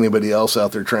don't need anybody else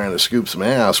out there trying to scoop some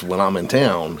ass when I'm in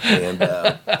town. And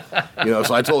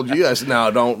so I told you, I said, no,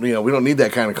 we don't need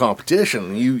that kind of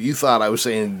competition. You thought I was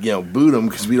saying, boot them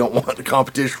because we don't want the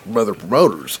competition from other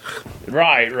promoters.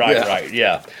 Right.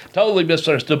 Yeah, totally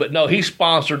misunderstood. But no, he's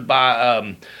sponsored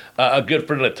by a good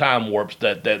friend of the Time Warps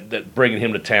that bringing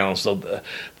him to town.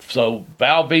 So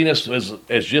Val Venus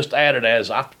is just added as,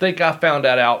 I think I found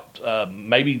that out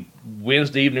maybe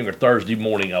Wednesday evening or Thursday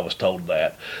morning. I was told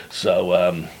that. So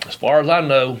as far as I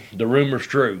know, the rumor's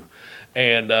true.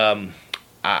 And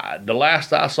the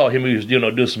last I saw him, he was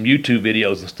doing some YouTube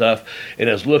videos and stuff, and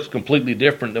it looks completely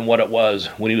different than what it was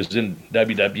when he was in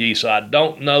WWE. So I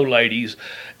don't know, ladies,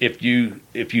 if you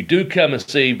do come and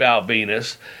see Val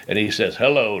Venus and he says,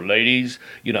 hello, ladies,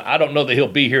 I don't know that he'll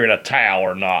be here in a towel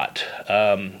or not.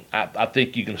 I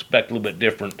think you can expect a little bit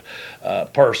different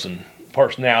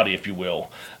personality, if you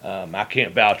will. I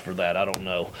can't vouch for that. I don't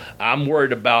know. I'm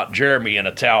worried about Jeremy in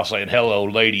a towel saying, hello,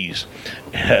 ladies.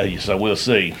 So we'll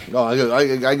see. No,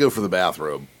 I go for the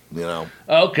bathrobe.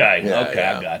 Okay,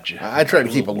 Yeah. I got you. I try to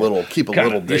keep a little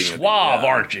You're suave,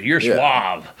 aren't you? You're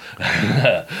suave.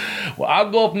 Well,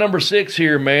 I'll go up number 6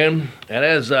 here, man. And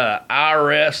as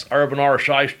IRS, Urban R.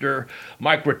 Shyster,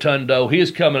 Mike Rotundo,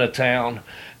 he's coming to town.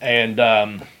 And,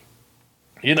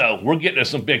 we're getting to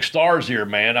some big stars here,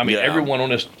 man. I mean, everyone on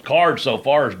this card so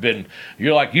far has been,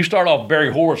 you start off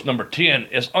Barry Horowitz, number 10,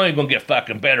 it's only going to get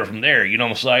fucking better from there, you know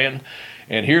what I'm saying?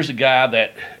 And here's a guy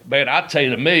that, man, I tell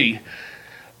you, to me,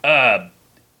 I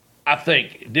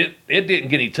think it didn't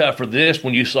get any tougher than this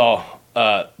when you saw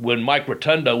when Mike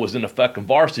Rotundo was in the fucking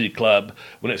varsity club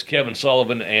when it's Kevin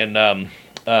Sullivan and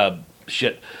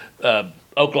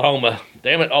Oklahoma.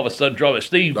 Damn it! All of a sudden, draw it.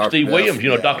 Steve Williams,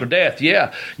 Dr. Death.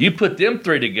 Yeah, you put them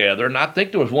 3 together, and I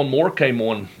think there was one more came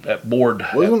on that board.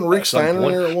 Wasn't Rick Steiner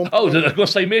there at one point? Oh, I was going to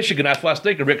say Michigan. That's what I was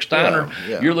thinking. Rick Steiner.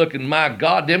 Yeah. You're looking, my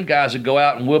God, them guys would go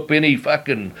out and whoop any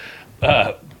fucking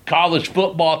college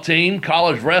football team,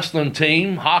 college wrestling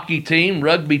team, hockey team,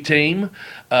 rugby team.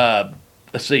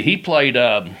 Let's see, he played,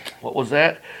 what was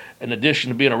that? In addition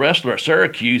to being a wrestler at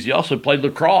Syracuse, he also played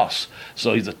lacrosse.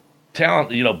 So he's a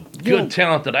talented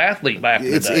athlete back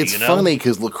in the day. It's funny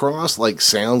because lacrosse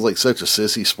sounds like such a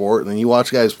sissy sport, and then you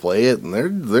watch guys play it, and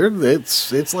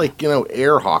it's like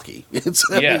air hockey.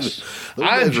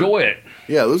 I enjoy it.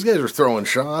 Yeah, those guys are throwing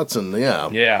shots, and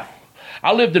yeah.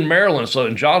 I lived in Maryland,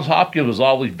 and Johns Hopkins was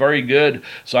always very good.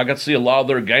 So I got to see a lot of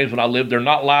their games when I lived there.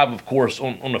 Not live, of course,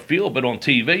 on the field, but on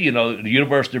TV. The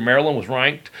University of Maryland was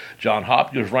ranked. Johns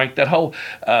Hopkins was ranked. That whole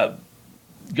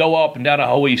go up and down the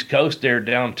whole East Coast there,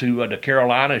 down to the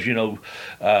Carolinas.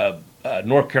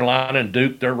 North Carolina and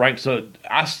Duke, they're ranked. So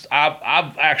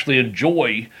I've actually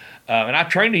enjoy. And I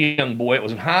trained a young boy. It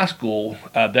was in high school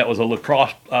that was a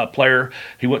lacrosse player.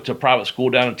 He went to a private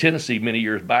school down in Tennessee many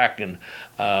years back, and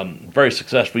very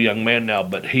successful young man now.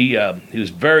 But he was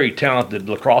very talented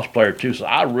lacrosse player too. So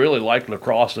I really like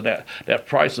lacrosse, and that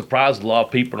probably surprised a lot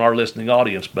of people in our listening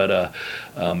audience. But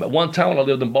at one time when I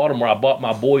lived in Baltimore, I bought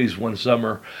my boys one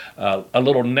summer a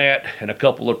little net and a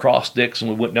couple of lacrosse sticks, and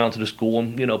we went down to the school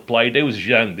and played. They was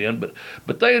young then,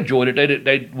 but they enjoyed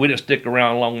it. We didn't stick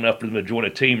around long enough for them to join a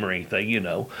team or anything,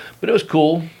 But it was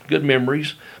cool, good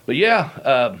memories. But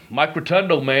yeah, Mike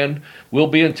Rotundo, man, will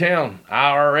be in town.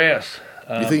 IRS.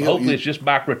 Hopefully it's just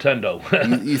Mike Rotundo.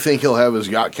 You think he'll have his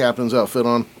yacht captain's outfit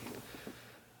on?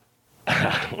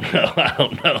 I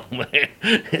don't know,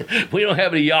 man. We don't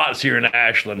have any yachts here in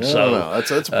Ashland, no,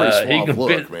 that's a pretty suave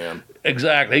look, man.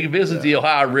 Exactly. He can visit the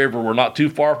Ohio River. We're not too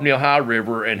far from the Ohio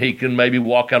River, and he can maybe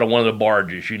walk out of one of the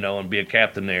barges, and be a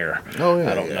captain there. Oh,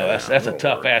 yeah. I don't know. That's a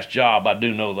tough-ass job. I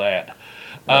do know that.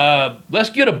 Let's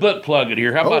get a book plug in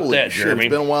here. How about that, Jeremy?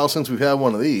 It's been a while since we've had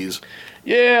one of these.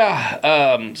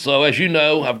 Yeah, so as you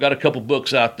know, I've got a couple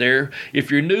books out there. If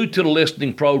you're new to the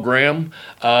listening program,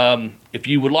 if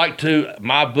you would like to,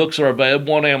 my books are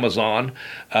available on Amazon.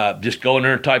 Just go in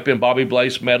there and type in Bobby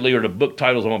Blaze Medley or the book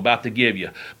titles I'm about to give you.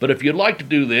 But if you'd like to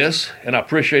do this, and I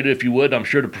appreciate it if you would, I'm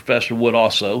sure the professor would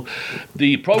also,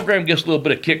 the program gets a little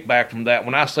bit of kickback from that.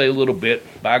 When I say a little bit,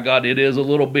 by God, it is a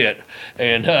little bit.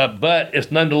 And but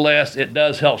it's nonetheless, it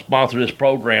does help sponsor this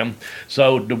program.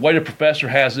 So the way the professor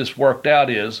has this worked out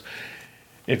is,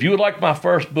 If you would like my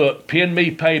first book, Pin Me,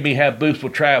 Pay Me, Have Boots Will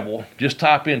Travel, just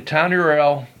type in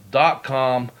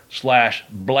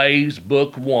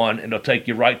tinyurl.com/blazebook1 and it'll take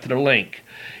you right to the link.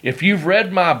 If you've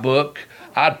read my book,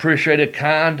 I'd appreciate a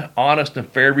kind, honest, and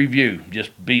fair review.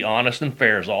 Just be honest and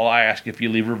fair is all I ask if you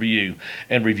leave a review,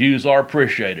 and reviews are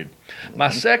appreciated. My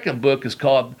second book is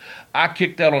called I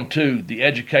Kicked Out on 2, The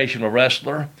Educational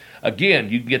Wrestler. Again,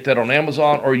 you can get that on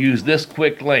Amazon or use this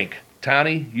quick link,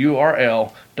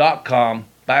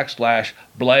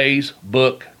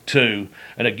 tinyurl.com/blazebook2.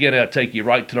 And again, that'll take you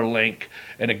right to the link.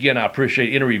 And again, I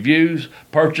appreciate any reviews,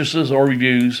 purchases, or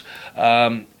reviews.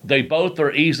 They both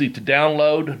are easy to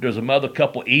download. There's another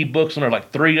couple ebooks in there, like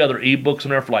 3 other ebooks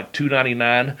in there for like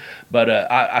 $2.99. But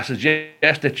I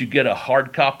suggest that you get a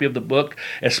hard copy of the book,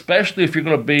 especially if you're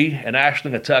going to be in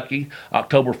Ashland, Kentucky,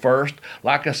 October 1st.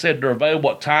 Like I said, they're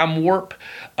available at Time Warp.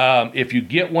 If you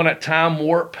get one at Time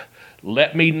Warp,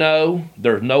 let me know.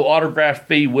 There's no autograph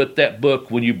fee with that book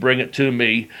when you bring it to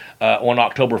me on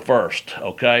October 1st,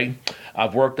 okay?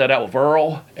 I've worked that out with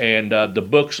Earl, and the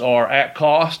books are at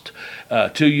cost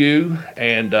to you,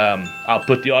 and I'll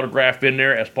put the autograph in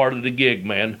there as part of the gig,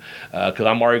 man, because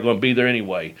I'm already going to be there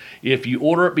anyway. If you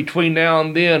order it between now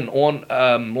and then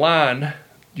online,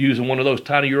 using one of those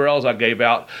tiny URLs I gave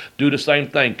out, do the same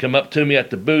thing. Come up to me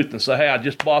at the booth and say, hey, I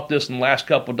just bought this in the last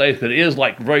couple of days, because it is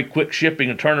like very quick shipping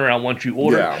and turnaround once you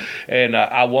order it. And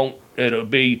I won't, it'll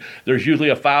be, there's usually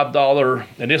a $5,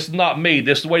 and this is not me,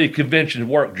 this is the way the conventions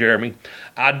work, Jeremy.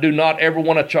 I do not ever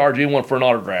want to charge anyone for an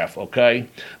autograph, okay?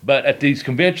 But at these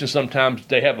conventions, sometimes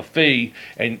they have a fee,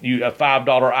 and you a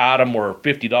 $5 item or a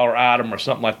 $50 item or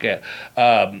something like that.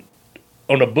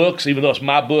 On the books, even though it's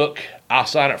my book, I'll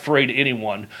sign it free to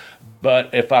anyone. But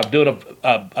if I'm doing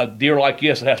a deal like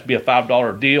this, it has to be a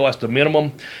 $5 deal. That's the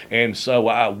minimum. And so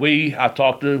I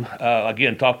talked to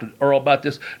Earl about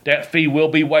this. That fee will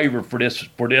be waived for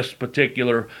this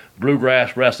particular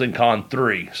Bluegrass Wrestling Con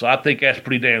 3. So I think that's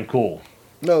pretty damn cool.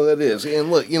 No, that is.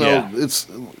 And look, it's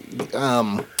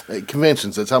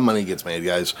conventions. That's how money gets made,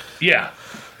 guys. Yeah.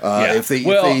 If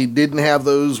they didn't have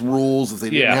those rules, if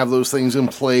they didn't have those things in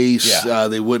place,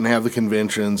 they wouldn't have the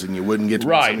conventions, and you wouldn't get to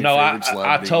right. No,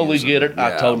 I totally get it.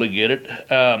 I totally get it.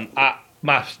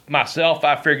 Myself,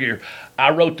 I figure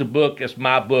I wrote the book. It's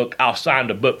my book. I'll sign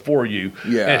the book for you.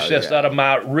 Yeah, and it's just out of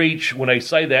my reach when they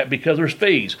say that, because there's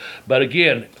fees. But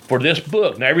again, for this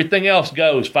book, now everything else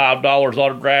goes $5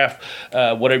 autograph,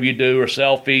 whatever you do, or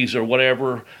selfies or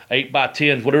whatever,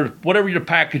 8x10s, whatever your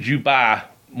package you buy.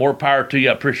 More power to you.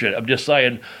 I appreciate it. I'm just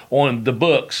saying, on the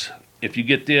books, if you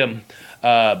get them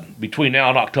between now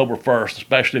and October 1st,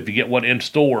 especially if you get one in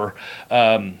store,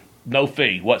 no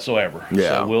fee whatsoever.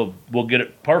 Yeah. So we'll get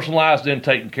it personalized and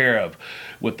taken care of.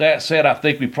 With that said, I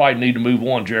think we probably need to move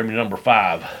on, Jeremy, number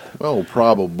 5. Well,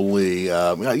 probably.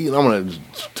 I'm going to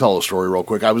tell a story real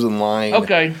quick. I was in line.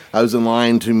 Okay. I was in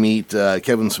line to meet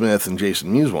Kevin Smith and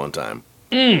Jason Mewes one time.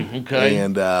 Okay.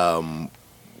 And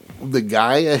the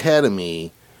guy ahead of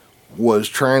me was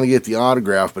trying to get the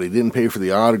autograph, but he didn't pay for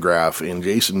the autograph, and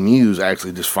Jason Mewes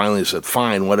actually just finally said,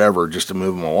 fine, whatever, just to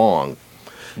move him along.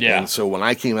 Yeah. And so when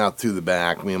I came out through the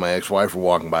back, me and my ex-wife were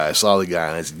walking by, I saw the guy,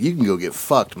 and I said, you can go get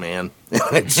fucked, man.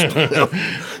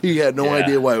 He had no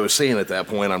idea why I was saying at that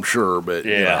point, I'm sure, but,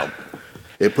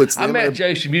 it puts them. I met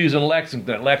Jason Mewes in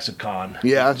Lexington at Lexicon.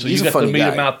 Yeah, so you got to meet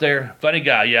him out there. Funny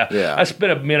guy, yeah. I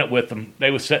spent a minute with him.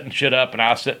 They was setting shit up, and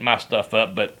I was setting my stuff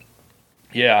up, but,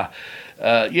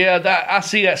 I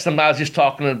see that sometimes. I was just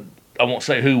talking to, I won't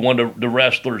say who, one of the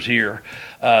wrestlers here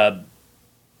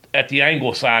at the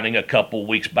Angle signing a couple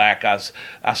weeks back.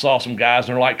 I saw some guys,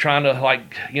 and they're like trying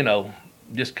to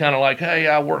just kind of like, hey,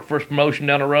 I work for a promotion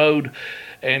down the road,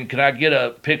 and can I get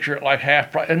a picture at like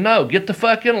half price? And no, get the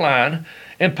fuck in line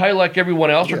and pay like everyone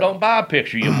else, or don't buy a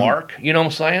picture, you mark. You know what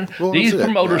I'm saying? Well, these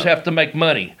promoters have to make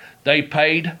money. They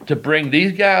paid to bring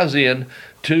these guys in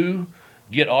to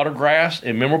get autographs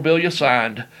and memorabilia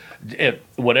signed.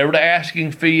 Whatever the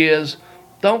asking fee is,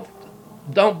 don't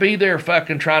be there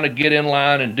fucking trying to get in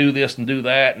line and do this and do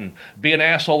that and be an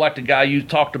asshole like the guy you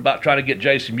talked about trying to get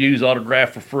Jason Mewes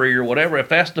autograph for free or whatever. If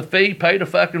that's the fee, pay the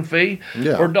fucking fee,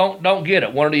 or don't get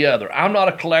it, one or the other. I'm not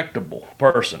a collectible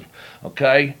person,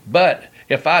 okay? But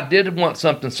if I did want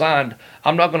something signed,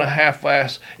 I'm not going to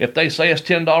half-ass. If they say it's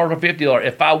 $10 or $50,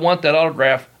 if I want that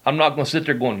autograph, I'm not going to sit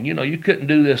there going, you couldn't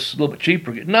do this a little bit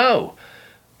cheaper. No.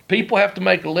 People have to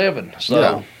make a living.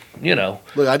 So, look,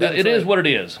 it is what it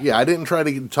is. Yeah, I didn't try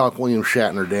to talk William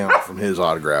Shatner down from his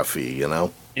autograph fee,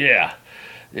 Yeah.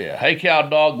 Yeah. Hey, Cow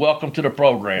Dog, welcome to the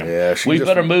program. Yeah, we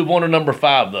better move on to number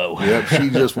 5, though. Yep, she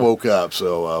just woke up,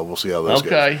 so we'll see how this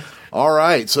goes. Okay. All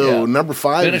right, so Yeah. number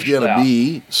 5 Finish is going it to out.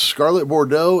 be Scarlett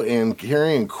Bordeaux and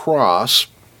Karrion Cross.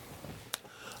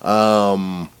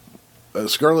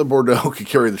 Scarlett Bordeaux could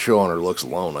carry the show on her looks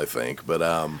alone, I think. But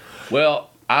Well,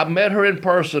 I met her in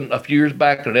person a few years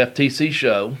back at an FTC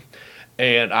show,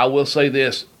 and I will say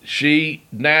this: she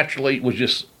naturally was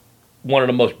just one of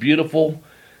the most beautiful,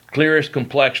 clearest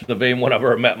complexion of anyone I've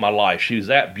ever met in my life. She was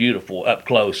that beautiful up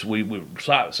close. We were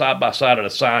side by side at a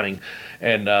signing,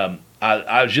 and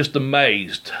I was just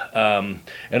amazed.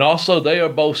 And also, they are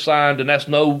both signed, and that's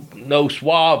no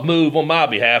suave move on my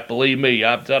behalf. Believe me,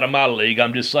 I'm out of my league.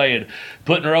 I'm just saying,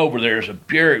 putting her over there is a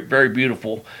very, very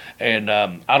beautiful. And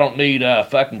I don't need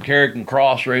fucking Karrion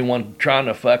Cross or anyone trying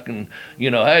to fucking,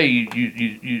 hey,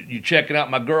 you checking out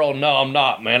my girl? No, I'm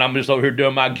not, man. I'm just over here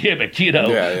doing my gimmick,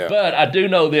 Yeah. But I do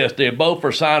know this: they both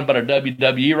are signed by the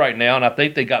WWE right now, and I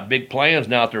think they got big plans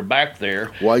now that they're back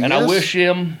there. Well, and I yes.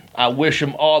 wish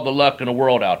him all the luck in the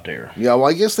world out there. yeah, well,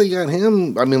 I guess they got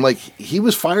him. I mean, like, he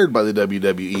was fired by the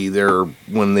WWE there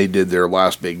when they did their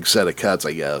last big set of cuts,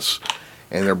 I guess.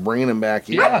 And they're bringing him back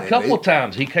in. Yeah, a couple of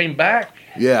times he came back.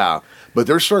 Yeah, but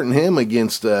they're starting him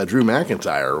against Drew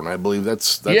McIntyre, and I believe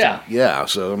that's Yeah.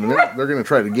 So I mean, they're going to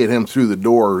try to get him through the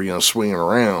door, swinging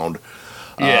around.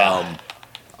 Yeah.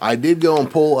 I did go and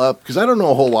pull up because I don't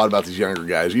know a whole lot about these younger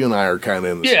guys. You and I are kind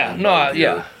of in the Yeah, same no, boat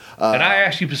here. yeah. And I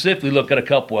actually specifically look at a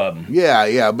couple of them.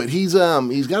 Yeah, but he's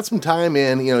got some time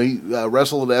in. He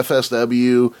wrestled at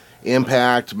FSW,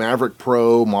 Impact, Maverick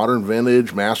Pro, Modern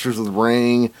Vintage, Masters of the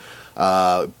Ring.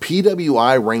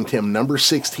 PWI ranked him number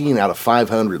 16 out of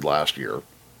 500 last year.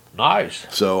 Nice.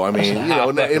 So I mean, That's a high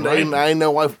fucking and rating. I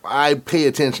know I pay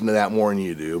attention to that more than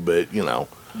you do, but No.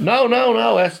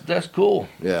 That's cool.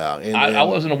 yeah. And, I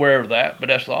wasn't aware of that, but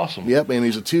that's awesome. Yep, and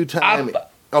he's a 2-time.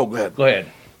 Oh, go ahead. Go ahead.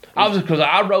 I was because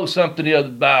I wrote something the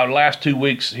last 2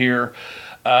 weeks here.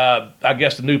 I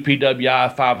guess the new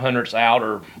PWI 500's out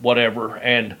or whatever,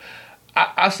 and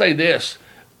I say this,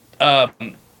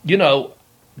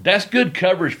 that's good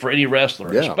coverage for any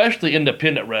wrestler, Yeah. especially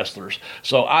independent wrestlers.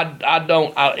 So I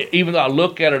don't even though I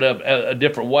look at it a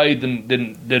different way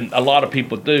than a lot of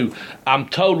people do, I'm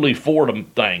totally for the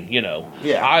thing.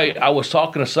 Yeah. I was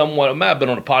talking to someone. It might have been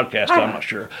on a podcast. I'm not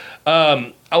sure.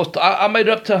 I made it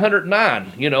up to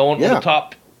 109. On Yeah. the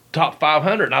top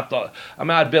 500, and I thought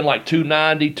I'd been like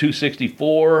 290,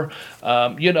 264.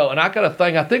 And I got a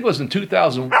thing. I think it was in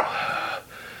 2000. I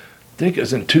think it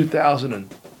was in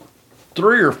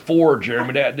 2003 or 4,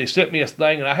 Jeremy. That they sent me a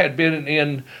thing, and I had been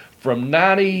in from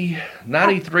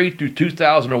 93 through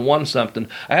 2001 something.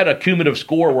 I had a cumulative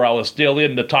score where I was still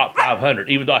in the top 500,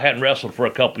 even though I hadn't wrestled for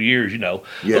a couple of years. Yeah. A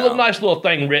little nice little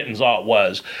thing written is all it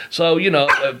was. So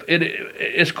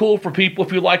it's cool for people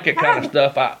if you like that kind of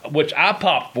stuff. Which I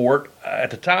popped for it.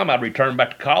 At the time, I'd returned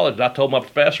back to college, and I told my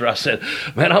professor, I said,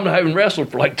 man, I'm not having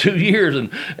wrestled for like 2 years,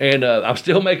 and I'm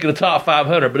still making the top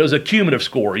 500, but it was a cumulative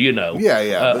score,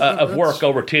 Yeah. of work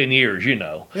over 10 years,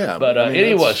 Yeah, But I mean,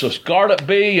 anyway, that's- so Scarlett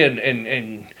B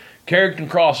and Karrion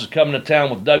Cross is coming to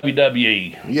town with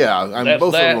WWE. Yeah, I mean, That's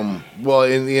both that. of them. Well,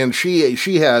 and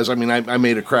she has. I mean, I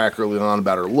made a crack early on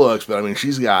about her looks, but I mean,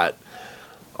 she's got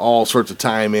all sorts of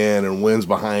time in and wins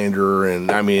behind her,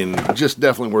 and I mean, just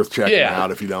definitely worth checking Yeah.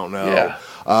 out if you don't know. Yeah.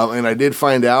 And I did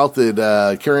find out that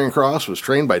Karrion Cross was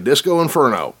trained by Disco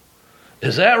Inferno.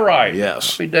 Is that right?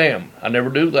 Yes. Be damned. I never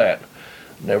do that.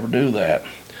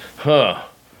 Huh.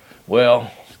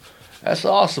 Well, that's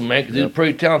awesome, man, because he's a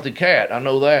pretty talented cat. I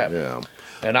know that. Yeah.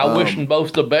 And I wish them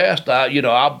both the best.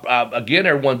 Again,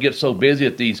 everyone gets so busy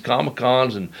at these Comic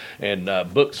Cons and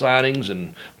book signings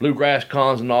and bluegrass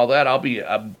cons and all that.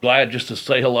 I'm glad just to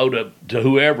say hello to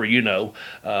whoever.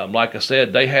 Like I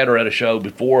said, they had her at a show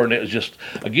before, and it was just,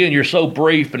 again, you're so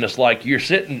brief, and it's like you're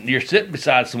sitting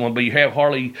beside someone, but you have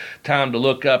hardly time to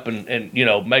look up and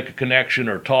make a connection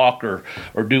or talk or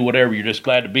do whatever. You're just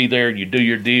glad to be there, and you do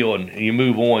your deal, and you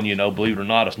move on. Believe it or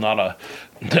not, it's not a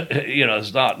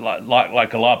it's not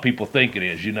like a lot of people think it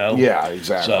is, Yeah,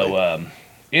 exactly. So,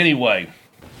 anyway,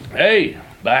 hey,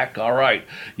 back. All right.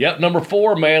 Yep, number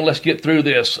 4, man. Let's get through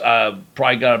this.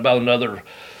 Probably got about another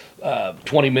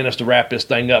 20 minutes to wrap this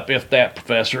thing up, if that,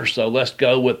 Professor. So let's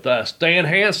go with Stan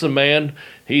Hansen, man.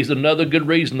 He's another good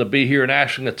reason to be here in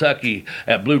Ashland, Kentucky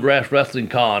at Bluegrass Wrestling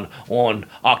Con on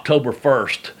October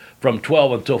 1st. From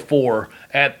 12 until 4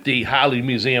 at the Hiley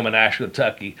Museum in Ashland,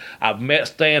 Kentucky. I've met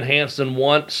Stan Hansen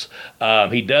once.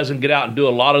 He doesn't get out and do a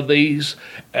lot of these.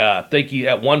 I think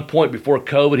at one point before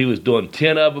COVID, he was doing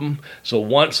 10 of them, so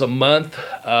once a month.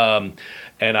 And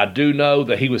I do know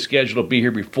that he was scheduled to be here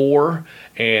before,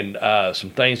 and some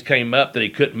things came up that he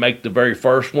couldn't make the very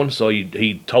first one, so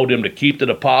he told him to keep the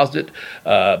deposit.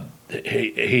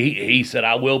 he said,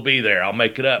 I will be there. I'll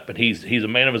make it up. And he's a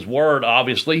man of his word,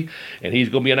 obviously, and he's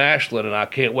going to be in Ashland, and I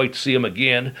can't wait to see him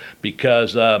again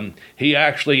because he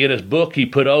actually, in his book, he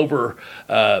put over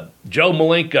Joe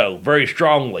Malenko very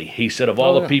strongly. He said of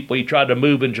all the people he tried to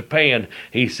move in Japan,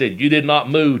 he said, you did not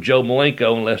move Joe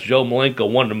Malenko unless Joe Malenko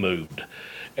wanted to move.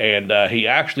 And he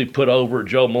actually put over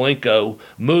Joe Malenko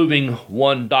moving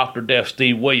one Dr. Death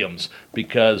Steve Williams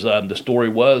because the story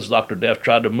was Dr. Death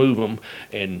tried to move him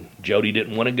and Jody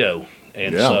didn't want to go.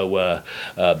 And so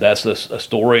that's a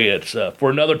story. It's for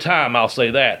another time, I'll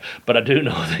say that. But I do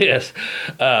know this.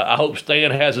 I hope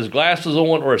Stan has his glasses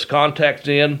on or his contacts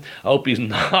in. I hope he's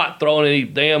not throwing any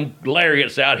damn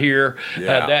lariats out here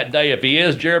that day. If he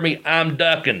is, Jeremy, I'm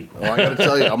ducking. Well, I got to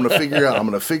tell you, I'm going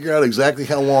to figure out exactly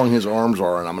how long his arms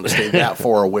are, and I'm going to stay that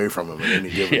far away from him at any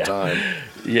given time.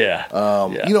 Yeah.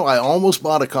 You know, I almost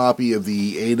bought a copy of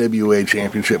the AWA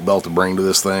Championship belt to bring to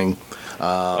this thing.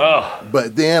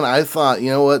 But then I thought, you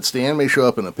know what, Stan may show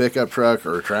up in a pickup truck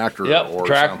or a tractor or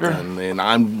something, and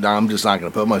I'm just not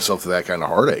going to put myself through that kind of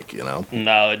heartache, you know.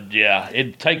 No,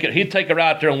 he'd take it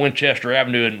right there on Winchester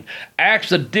Avenue and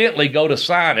accidentally go to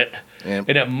sign it, and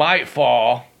it might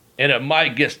fall. And it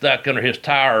might get stuck under his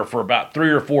tire for about 3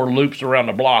 or 4 loops around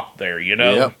the block there, you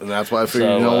know? Yep, and that's why I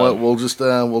figured, you know what, we'll just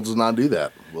not do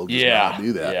that. We'll just not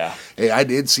do that. Yeah. Hey, I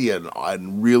did see a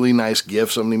really nice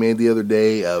gift somebody made the other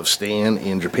day of Stan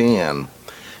in Japan.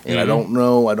 And I don't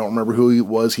remember who he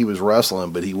was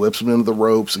wrestling, but he whips him into the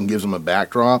ropes and gives him a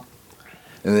backdrop.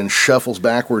 And then shuffles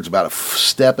backwards about a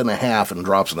step and a half and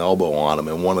drops an elbow on him.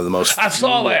 And one of the most I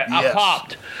saw that. Yes, I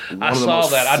popped. I saw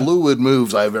that. Fluid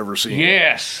moves I've ever seen.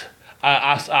 Yes.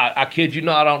 I kid you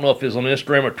not. I don't know if it's on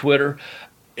Instagram or Twitter.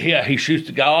 Yeah, he shoots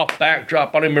the guy off backdrop.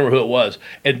 I don't even remember who it was.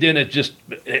 And then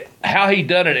how he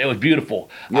done it, it was beautiful.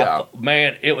 Yeah.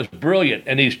 Man, it was brilliant.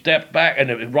 And he stepped back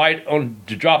and right on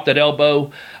to drop that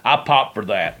elbow. I popped for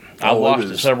that. I watched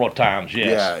it several times, yes.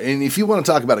 Yeah, and if you want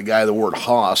to talk about a guy the word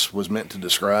hoss was meant to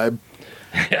describe,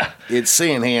 it's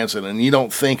Stan Hansen, and you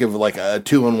don't think of like a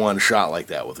 2-in-1 shot like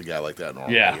that with a guy like that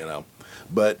normally, you know.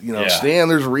 But, you know, Stan,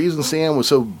 there's a reason Stan was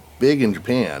so big in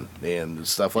Japan and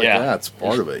stuff like that. It's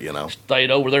part of it, you know.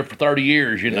 Stayed over there for 30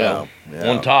 years, you know,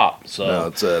 on top. So no,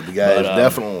 it's the guy is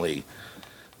definitely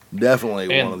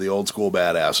one of the old school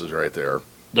badasses right there.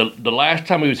 The last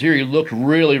time he was here, he looked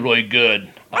really, really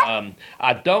good.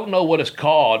 I don't know what it's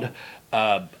called.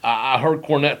 I heard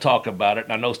Cornette talk about it,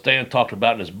 and I know Stan talked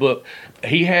about it in his book.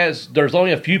 There's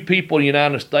only a few people in the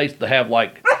United States that have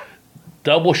like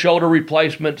double shoulder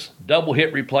replacements, double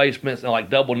hip replacements, and like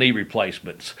double knee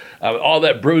replacements. All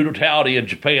that brutality in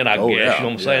Japan, I guess. You know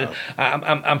what I'm saying?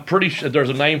 I'm pretty sure there's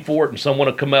a name for it, and someone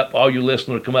will come up, all you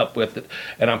listeners will come up with it.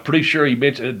 And I'm pretty sure he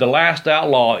mentioned The Last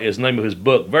Outlaw is the name of his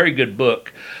book. Very good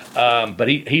book. But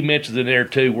he mentions in there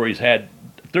too where he's had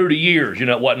through the years, you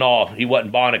know, he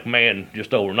wasn't Bionic Man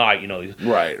just overnight, you know,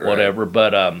 whatever.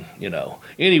 But you know,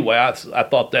 anyway, I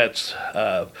thought that's.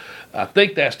 I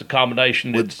think that's the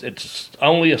combination. It's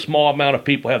only a small amount of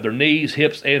people have their knees,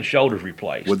 hips, and shoulders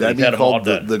replaced. Would that be called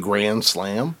the Grand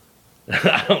Slam?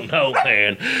 I don't know,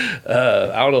 man.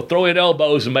 I don't know. Throw in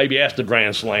elbows and maybe ask the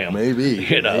Grand Slam. Maybe.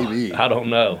 You know, maybe. I don't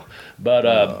know.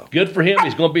 But good for him.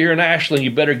 He's going to be here in Ashland.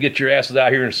 You better get your asses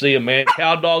out here and see him, man.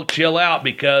 Cowdog, chill out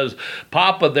because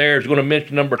Papa there is going to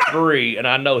mention number 3, and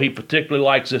I know he particularly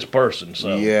likes this person.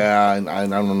 So yeah, and I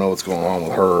don't know what's going on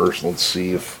with her. So let's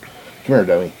see if. Come here,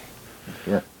 Debbie.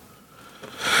 Come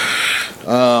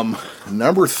here.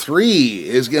 Number 3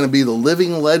 is going to be the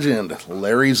living legend,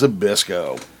 Larry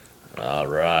Zbyszko. All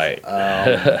right.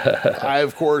 I,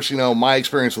 of course, you know, my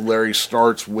experience with Larry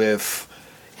starts with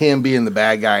him being the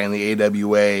bad guy in the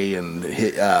AWA and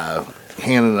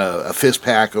handing a fist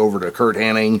pack over to Kurt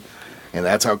Hennig, and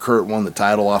that's how Kurt won the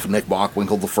title off of Nick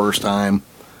Bockwinkel the first time.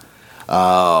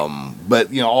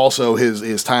 But, you know, also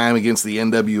his time against the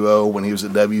NWO when he was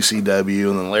at WCW,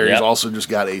 and then Larry's also just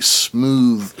got a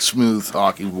smooth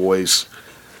talking voice.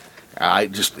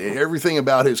 Everything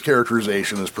about his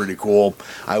characterization is pretty cool.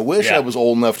 I wish I was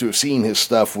old enough to have seen his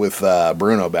stuff with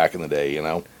Bruno back in the day, you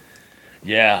know.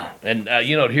 Yeah, and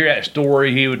you know, to hear that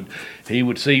story, he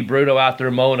would see Bruno out there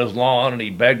mowing his lawn, and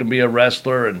he begged him to be a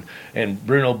wrestler, and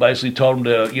Bruno basically told him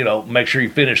to, you know, make sure he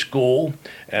finished school,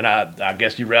 and I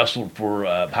guess he wrestled for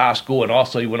high school, and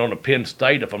also he went on to Penn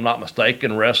State, if I'm not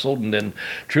mistaken, wrestled, and then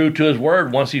true to his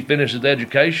word, once he finished his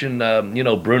education, you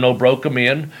know, Bruno broke him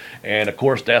in, and of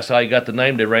course that's how he got the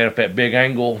name. They ran up that Big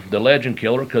Angle, the Legend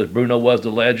Killer, because Bruno was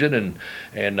the legend,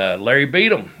 and Larry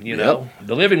beat him, you know,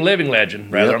 the living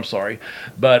legend, rather. I'm sorry.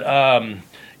 But,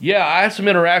 Yeah, I had some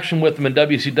interaction with him in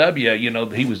WCW. You know,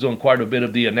 he was doing quite a bit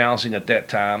of the announcing at that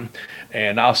time.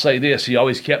 And I'll say this, he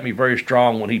always kept me very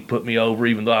strong when he put me over,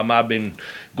 even though I might have been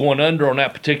going under on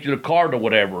that particular card or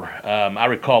whatever. I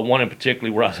recall one in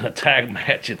particular where I was in a tag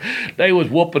match, and they was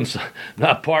whooping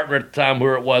my partner at the time,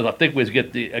 where it was, I think we was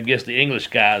against the English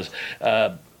guys,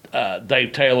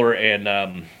 Dave Taylor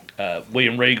and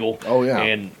William Regal. Oh, yeah.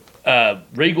 And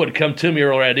Regal had come to me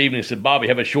earlier that evening and said, Bobby,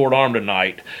 have a short arm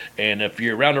tonight. And if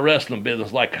you're around the wrestling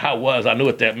business like I was, I knew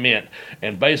what that meant.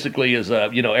 And basically is,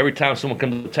 every time someone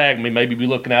comes to tag me, maybe be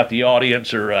looking out the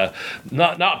audience or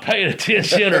not paying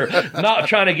attention or not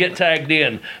trying to get tagged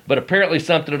in. But apparently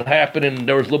something had happened and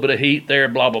there was a little bit of heat there,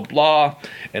 blah, blah, blah.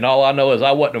 And all I know is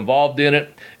I wasn't involved in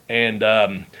it. And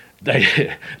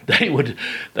they would,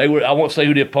 I won't say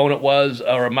who the opponent was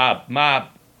or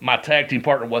my tag team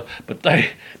partner was, but they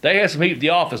had some heat at the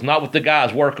office, not with the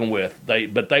guys working with.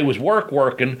 But they was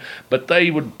working, but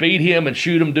they would beat him and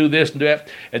shoot him, do this and do that,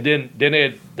 and then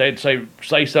they'd say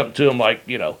something to him like,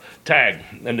 tag,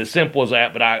 and as simple as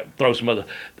that. But I throw some other.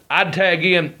 I'd tag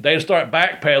in, they'd start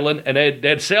backpedaling, and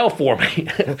they'd sell for me.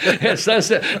 At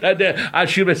sunset, I'd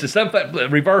shoot him. It's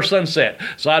reverse sunset.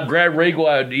 So I'd grab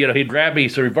Regal, he'd grab me,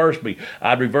 so reverse me.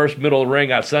 I'd reverse middle of the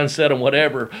ring, I'd sunset him,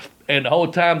 whatever. And the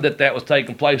whole time that was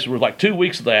taking place, there was like 2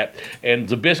 weeks of that. And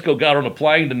Zbyszko got on a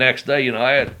plane the next day.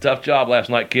 I had a tough job last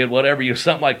night, kid, whatever,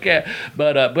 something like that.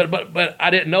 But I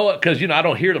didn't know it because, I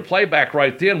don't hear the playback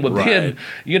right then. Well, right.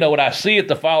 Then, when I see it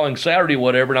the following Saturday,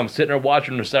 whatever, and I'm sitting there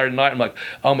watching the Saturday night, I'm like,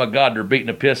 oh my God, they're beating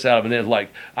the piss out of him. And then it's like,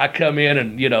 I come in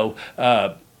and,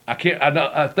 I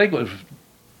think it was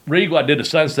Regal, I did a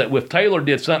sunset with. Taylor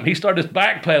did something. He started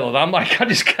backpedaling. I'm like, I'm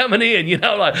just coming in,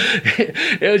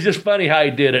 it was just funny how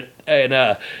he did it.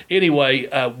 And anyway,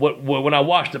 when I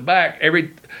watched it back,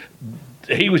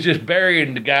 he was just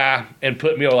burying the guy and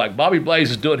putting me on like Bobby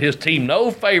Blaze is doing his team no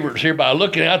favors here by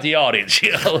looking out the audience,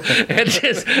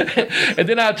 and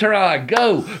then I turn around like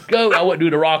go. I wouldn't do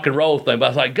the rock and roll thing, but I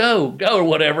was like go or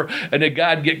whatever, and the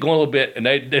guy'd get going a little bit, and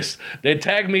they'd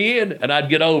tag me in, and I'd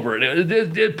get over it.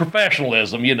 It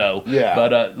professionalism, Yeah.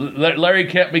 But Larry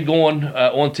kept me going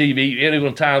on TV,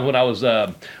 even times when I was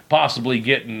possibly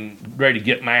getting ready to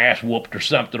get my ass whooped or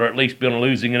something, or at least been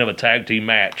losing in of a tag team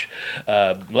match.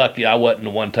 Lucky I wasn't the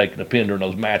one taking the pin during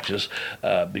those matches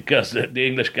because the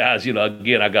English guys,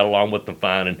 again, I got along with them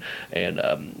fine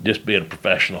and just being a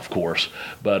professional, of course.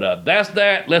 But that's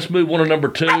that. Let's move on to number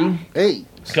 2. Hey,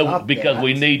 because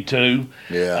we need to.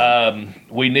 Yeah.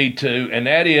 We need to, and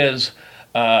that is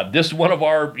this is one of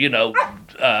our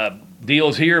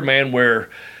deals here, man, where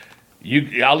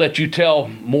I'll let you tell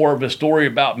more of a story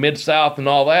about Mid-South and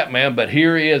all that, man, but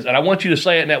here is, and I want you to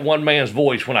say it in that one man's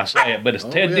voice when I say it, but it's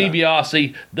Ted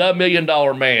DiBiase, the $1 Million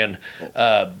Man.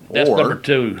 That's number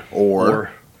 2.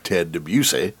 Or Ted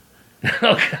DiBiase.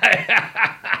 Okay.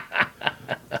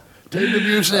 Ted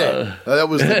DiBiase. That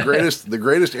was the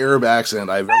greatest Arab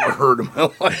accent I've ever heard in my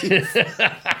life.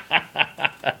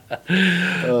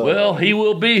 Well, he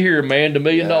will be here, man, the $1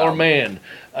 Million Man.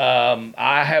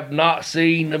 I have not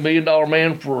seen the $1 Million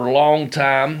Man for a long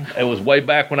time. It was way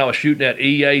back when I was shooting at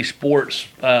EA Sports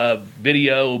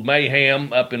Video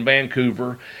Mayhem up in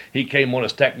Vancouver. He came on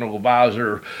as technical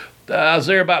advisor. I was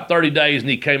there about 30 days, and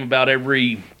he came about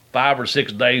every 5 or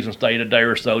 6 days and stayed a day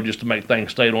or so just to make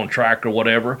things stay on track or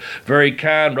whatever. Very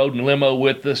kind, rode in a limo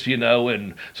with us,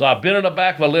 and so I've been in the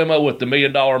back of a limo with the $1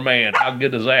 Million Man. How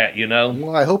good is that,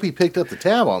 Well, I hope he picked up the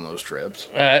tab on those trips.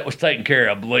 It was taken care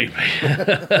of, believe me.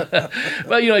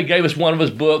 But, he gave us one of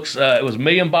his books. It was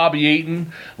me and Bobby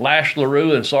Eaton, Lash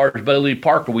LaRue, and Sarge Bailey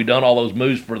Parker. We done all those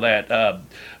moves for that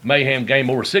Mayhem game.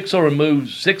 Over 600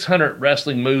 moves, 600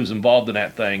 wrestling moves involved in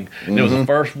that thing. And it was the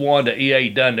first one that EA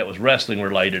done that was wrestling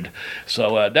related.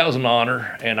 So that was an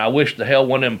honor, and I wish the hell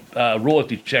one of them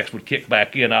royalty checks would kick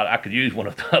back in. I could use one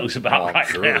of those about right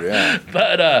sure, now. Yeah.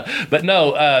 But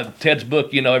no, Ted's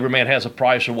book, every man has a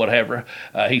price or whatever.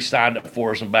 He signed up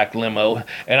for us in back limo,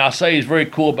 and I'll say he's very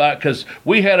cool about it because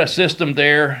we had a system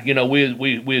there.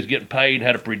 We was getting paid,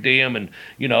 had a per diem, and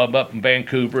I'm up in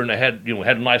Vancouver, and they had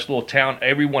had a nice little town.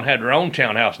 Everyone had their own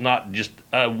townhouse, not just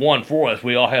one for us.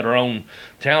 We all had our own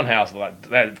townhouse, like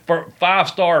that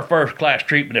 5-star first class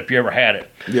treatment if you ever had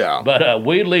it. Yeah. But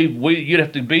we'd leave. You'd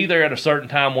have to be there at a certain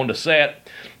time on the set.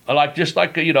 Just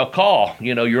like a call.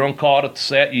 You're on call at the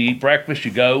set. You eat breakfast.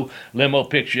 You go. Limo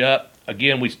picks you up.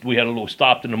 Again, we had a little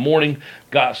stopped in the morning.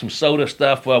 Got some soda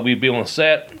stuff while we'd be on the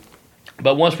set.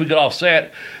 But once we got off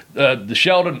set, the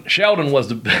Sheldon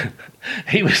was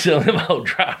he was the limo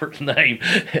driver's name.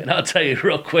 And I'll tell you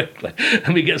real quickly, let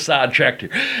me get sidetracked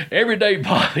here. Every day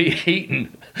Bobby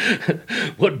Eaton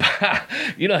would buy,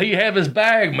 he'd have his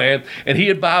bag, man, and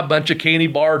he'd buy a bunch of candy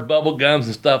bars, bubble gums,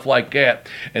 and stuff like that.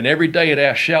 And every day he'd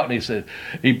ask Shelton, he said,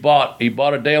 he bought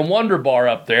a damn Wonder Bar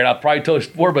up there. And I probably told his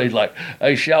before, but he's like,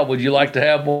 hey, Shelton, would you like to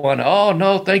have one? Oh,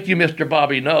 no, thank you, Mr.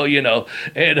 Bobby. No,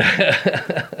 And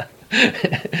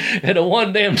and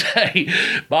one damn day,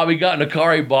 Bobby got in the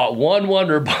car, he bought one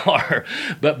Wonder Bar.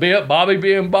 But Bobby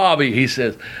being Bobby, he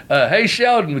says, hey,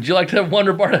 Sheldon, would you like to have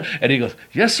Wonder Bar? And he goes,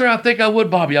 yes, sir, I think I would,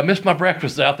 Bobby. I missed my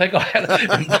breakfast. I think I'll have it.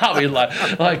 And Bobby's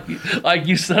like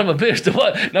you son of a bitch.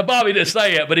 What? Now, Bobby didn't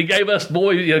say it, but he gave us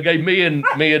boys, gave me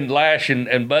and Lash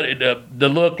and Buddy the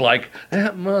look like,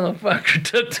 that motherfucker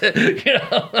took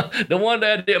the one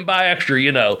that didn't buy extra,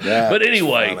 But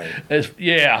anyway,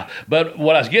 but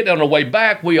what I was getting on the way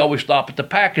back, we always stop at the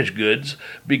packaged goods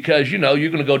because, you're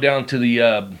going to go down to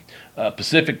the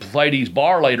Pacific Ladies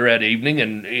Bar later that evening,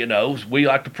 and, we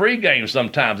like to pregame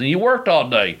sometimes, and you worked all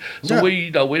day. So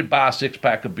we'd buy a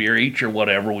 6-pack of beer each or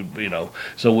whatever,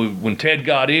 when Ted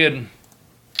got in,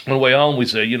 on the way home, we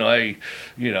said, hey,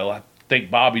 I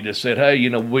think Bobby just said, hey,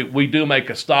 we do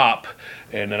make a stop.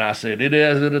 And then I said, it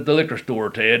is at the liquor store,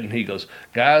 Ted. And he goes,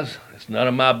 guys, it's none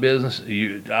of my business.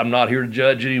 I'm not here to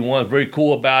judge anyone. Very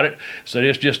cool about it. So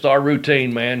it's just our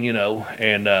routine, man,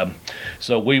 And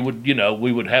so we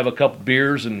would have a couple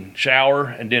beers and shower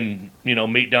and then,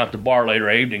 meet down at the bar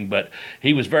later evening. But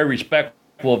he was very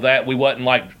respectful of that. We wasn't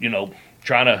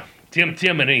trying to Tim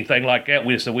and anything like that.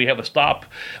 We said we have a stop.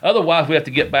 Otherwise, we have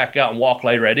to get back out and walk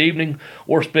later that evening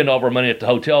or spend all of our money at the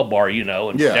hotel bar, and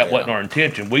that wasn't our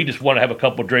intention. We just want to have a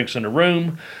couple drinks in the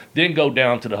room, then go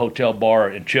down to the hotel bar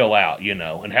and chill out,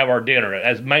 and have our dinner.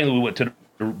 As mainly we went to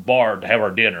the bar to have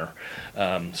our dinner.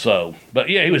 But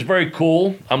yeah, he was very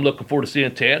cool. I'm looking forward to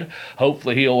seeing Ted.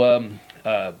 Hopefully he'll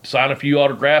sign a few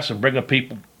autographs and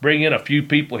bring in a few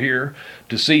people here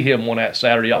to see him on that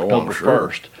Saturday, October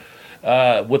 1st.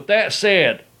 With that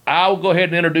said, I'll go ahead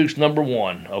and introduce number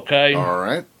one, okay? All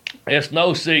right. It's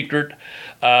no secret.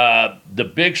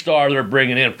 The big star they're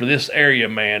bringing in for this area,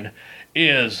 man,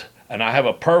 is, and I have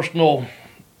a personal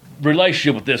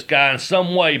relationship with this guy in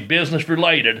some way, business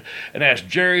related, and that's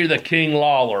Jerry the King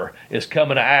Lawler is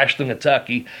coming to Ashland,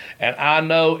 Kentucky. And I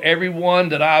know everyone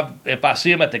that if I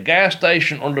see him at the gas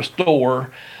station or the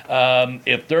store,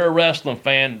 if they're a wrestling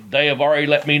fan, they have already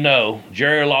let me know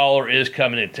Jerry Lawler is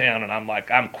coming to town. And I'm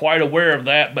like, I'm quite aware of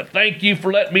that, but thank you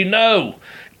for letting me know,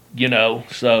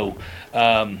 So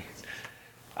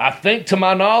I think to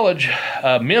my knowledge,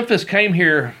 Memphis came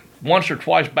here once or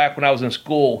twice back when I was in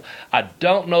school. I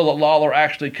don't know that Lawler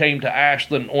actually came to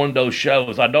Ashland on those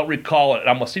shows. I don't recall it.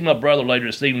 I'm going to see my brother later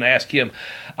this evening and ask him.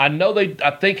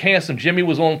 I think Handsome Jimmy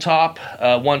was on top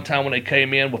one time when they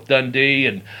came in with Dundee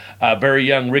and very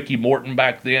young Ricky Morton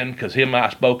back then, because him and I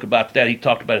spoke about that. He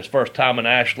talked about his first time in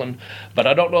Ashland. But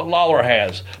I don't know what Lawler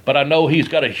has. But I know he's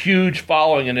got a huge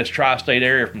following in this tri-state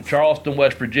area, from Charleston,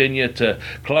 West Virginia, to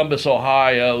Columbus,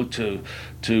 Ohio, to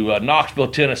Knoxville,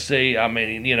 Tennessee. I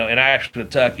mean, in Ashland,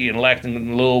 Kentucky, and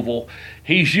Lexington, Louisville.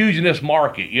 He's using this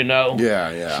market,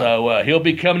 Yeah. So he'll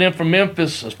be coming in from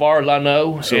Memphis, as far as I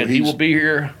know, and he will be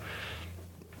here.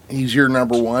 He's your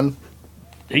number one?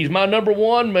 He's my number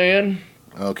one, man.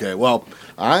 Okay, well,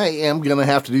 I am going to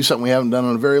have to do something we haven't done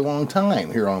in a very long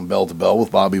time here on Bell to Bell with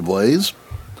Bobby Blaze,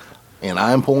 and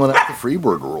I'm pulling out the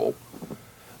Freebird rule.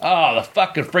 Oh, the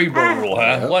fucking Freebird rule, huh?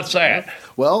 Yeah. What's that?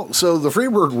 Well, so the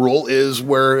Freebird rule is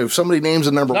where if somebody names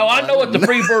a number one... No, I know what the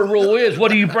Freebird rule is.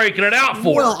 What are you breaking it out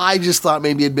for? Well, I just thought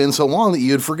maybe it had been so long that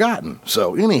you had forgotten.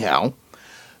 So anyhow,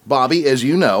 Bobby, as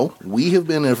you know, we have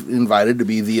been invited to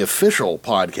be the official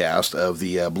podcast of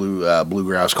the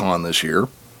Bluegrass Con this year.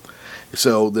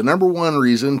 So the number one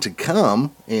reason to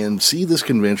come and see this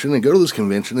convention and go to this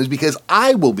convention is because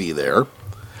I will be there.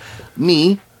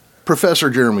 Me, Professor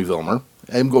Jeremy Vilmer,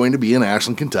 am going to be in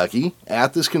Ashland, Kentucky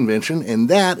at this convention, and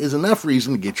that is enough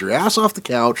reason to get your ass off the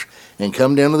couch and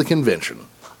come down to the convention.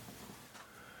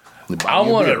 I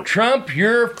want to trump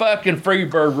your fucking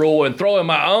Freebird rule and throw in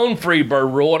my own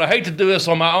Freebird rule. And I hate to do this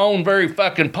on my own very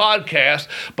fucking podcast,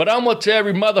 but I'm going to tell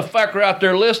every motherfucker out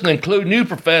there listening, including you,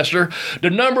 Professor, the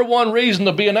number one reason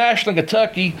to be in Ashland,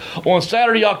 Kentucky on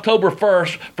Saturday, October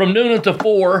 1st from noon until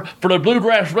 4 for the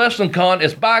Bluegrass Wrestling Con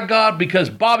is, by God, because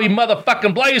Bobby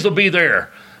motherfucking Blaze will be there.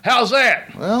 How's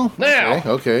that? Well, now,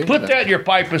 okay. put that in your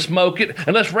pipe and smoke it,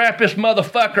 and let's wrap this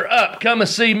motherfucker up. Come and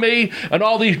see me and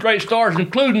all these great stars,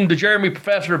 including the Jeremy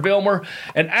Professor Vilmer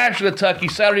and Asheville, Kentucky,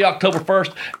 Saturday, October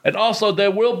 1st. And also,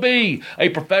 there will be a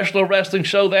professional wrestling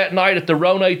show that night at the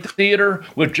Rone Theater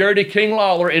with Jerry King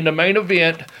Lawler in the main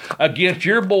event against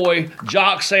your boy,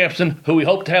 Jock Sampson, who we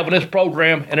hope to have on this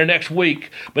program in the next week.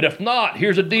 But if not,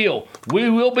 here's the deal. We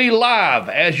will be live,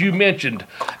 as you mentioned,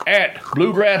 at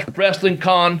Bluegrass Wrestling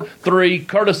Con 3,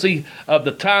 courtesy of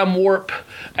the Time Warp,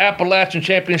 Appalachian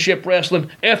Championship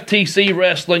Wrestling, FTC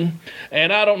Wrestling,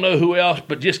 and I don't know who else,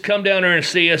 but just come down there and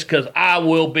see us because I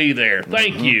will be there.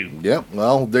 Thank you. Yep.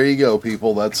 Well, there you go,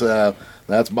 people. That's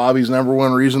Bobby's number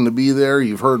one reason to be there.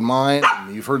 You've heard mine.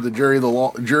 You've heard the Jerry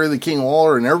the King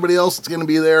Lawler, and everybody else that's going to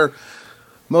be there.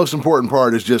 Most important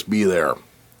part is just be there.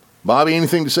 Bobby,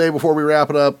 anything to say before we wrap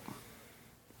it up?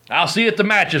 I'll see you at the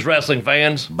matches, wrestling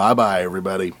fans. Bye-bye,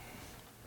 everybody.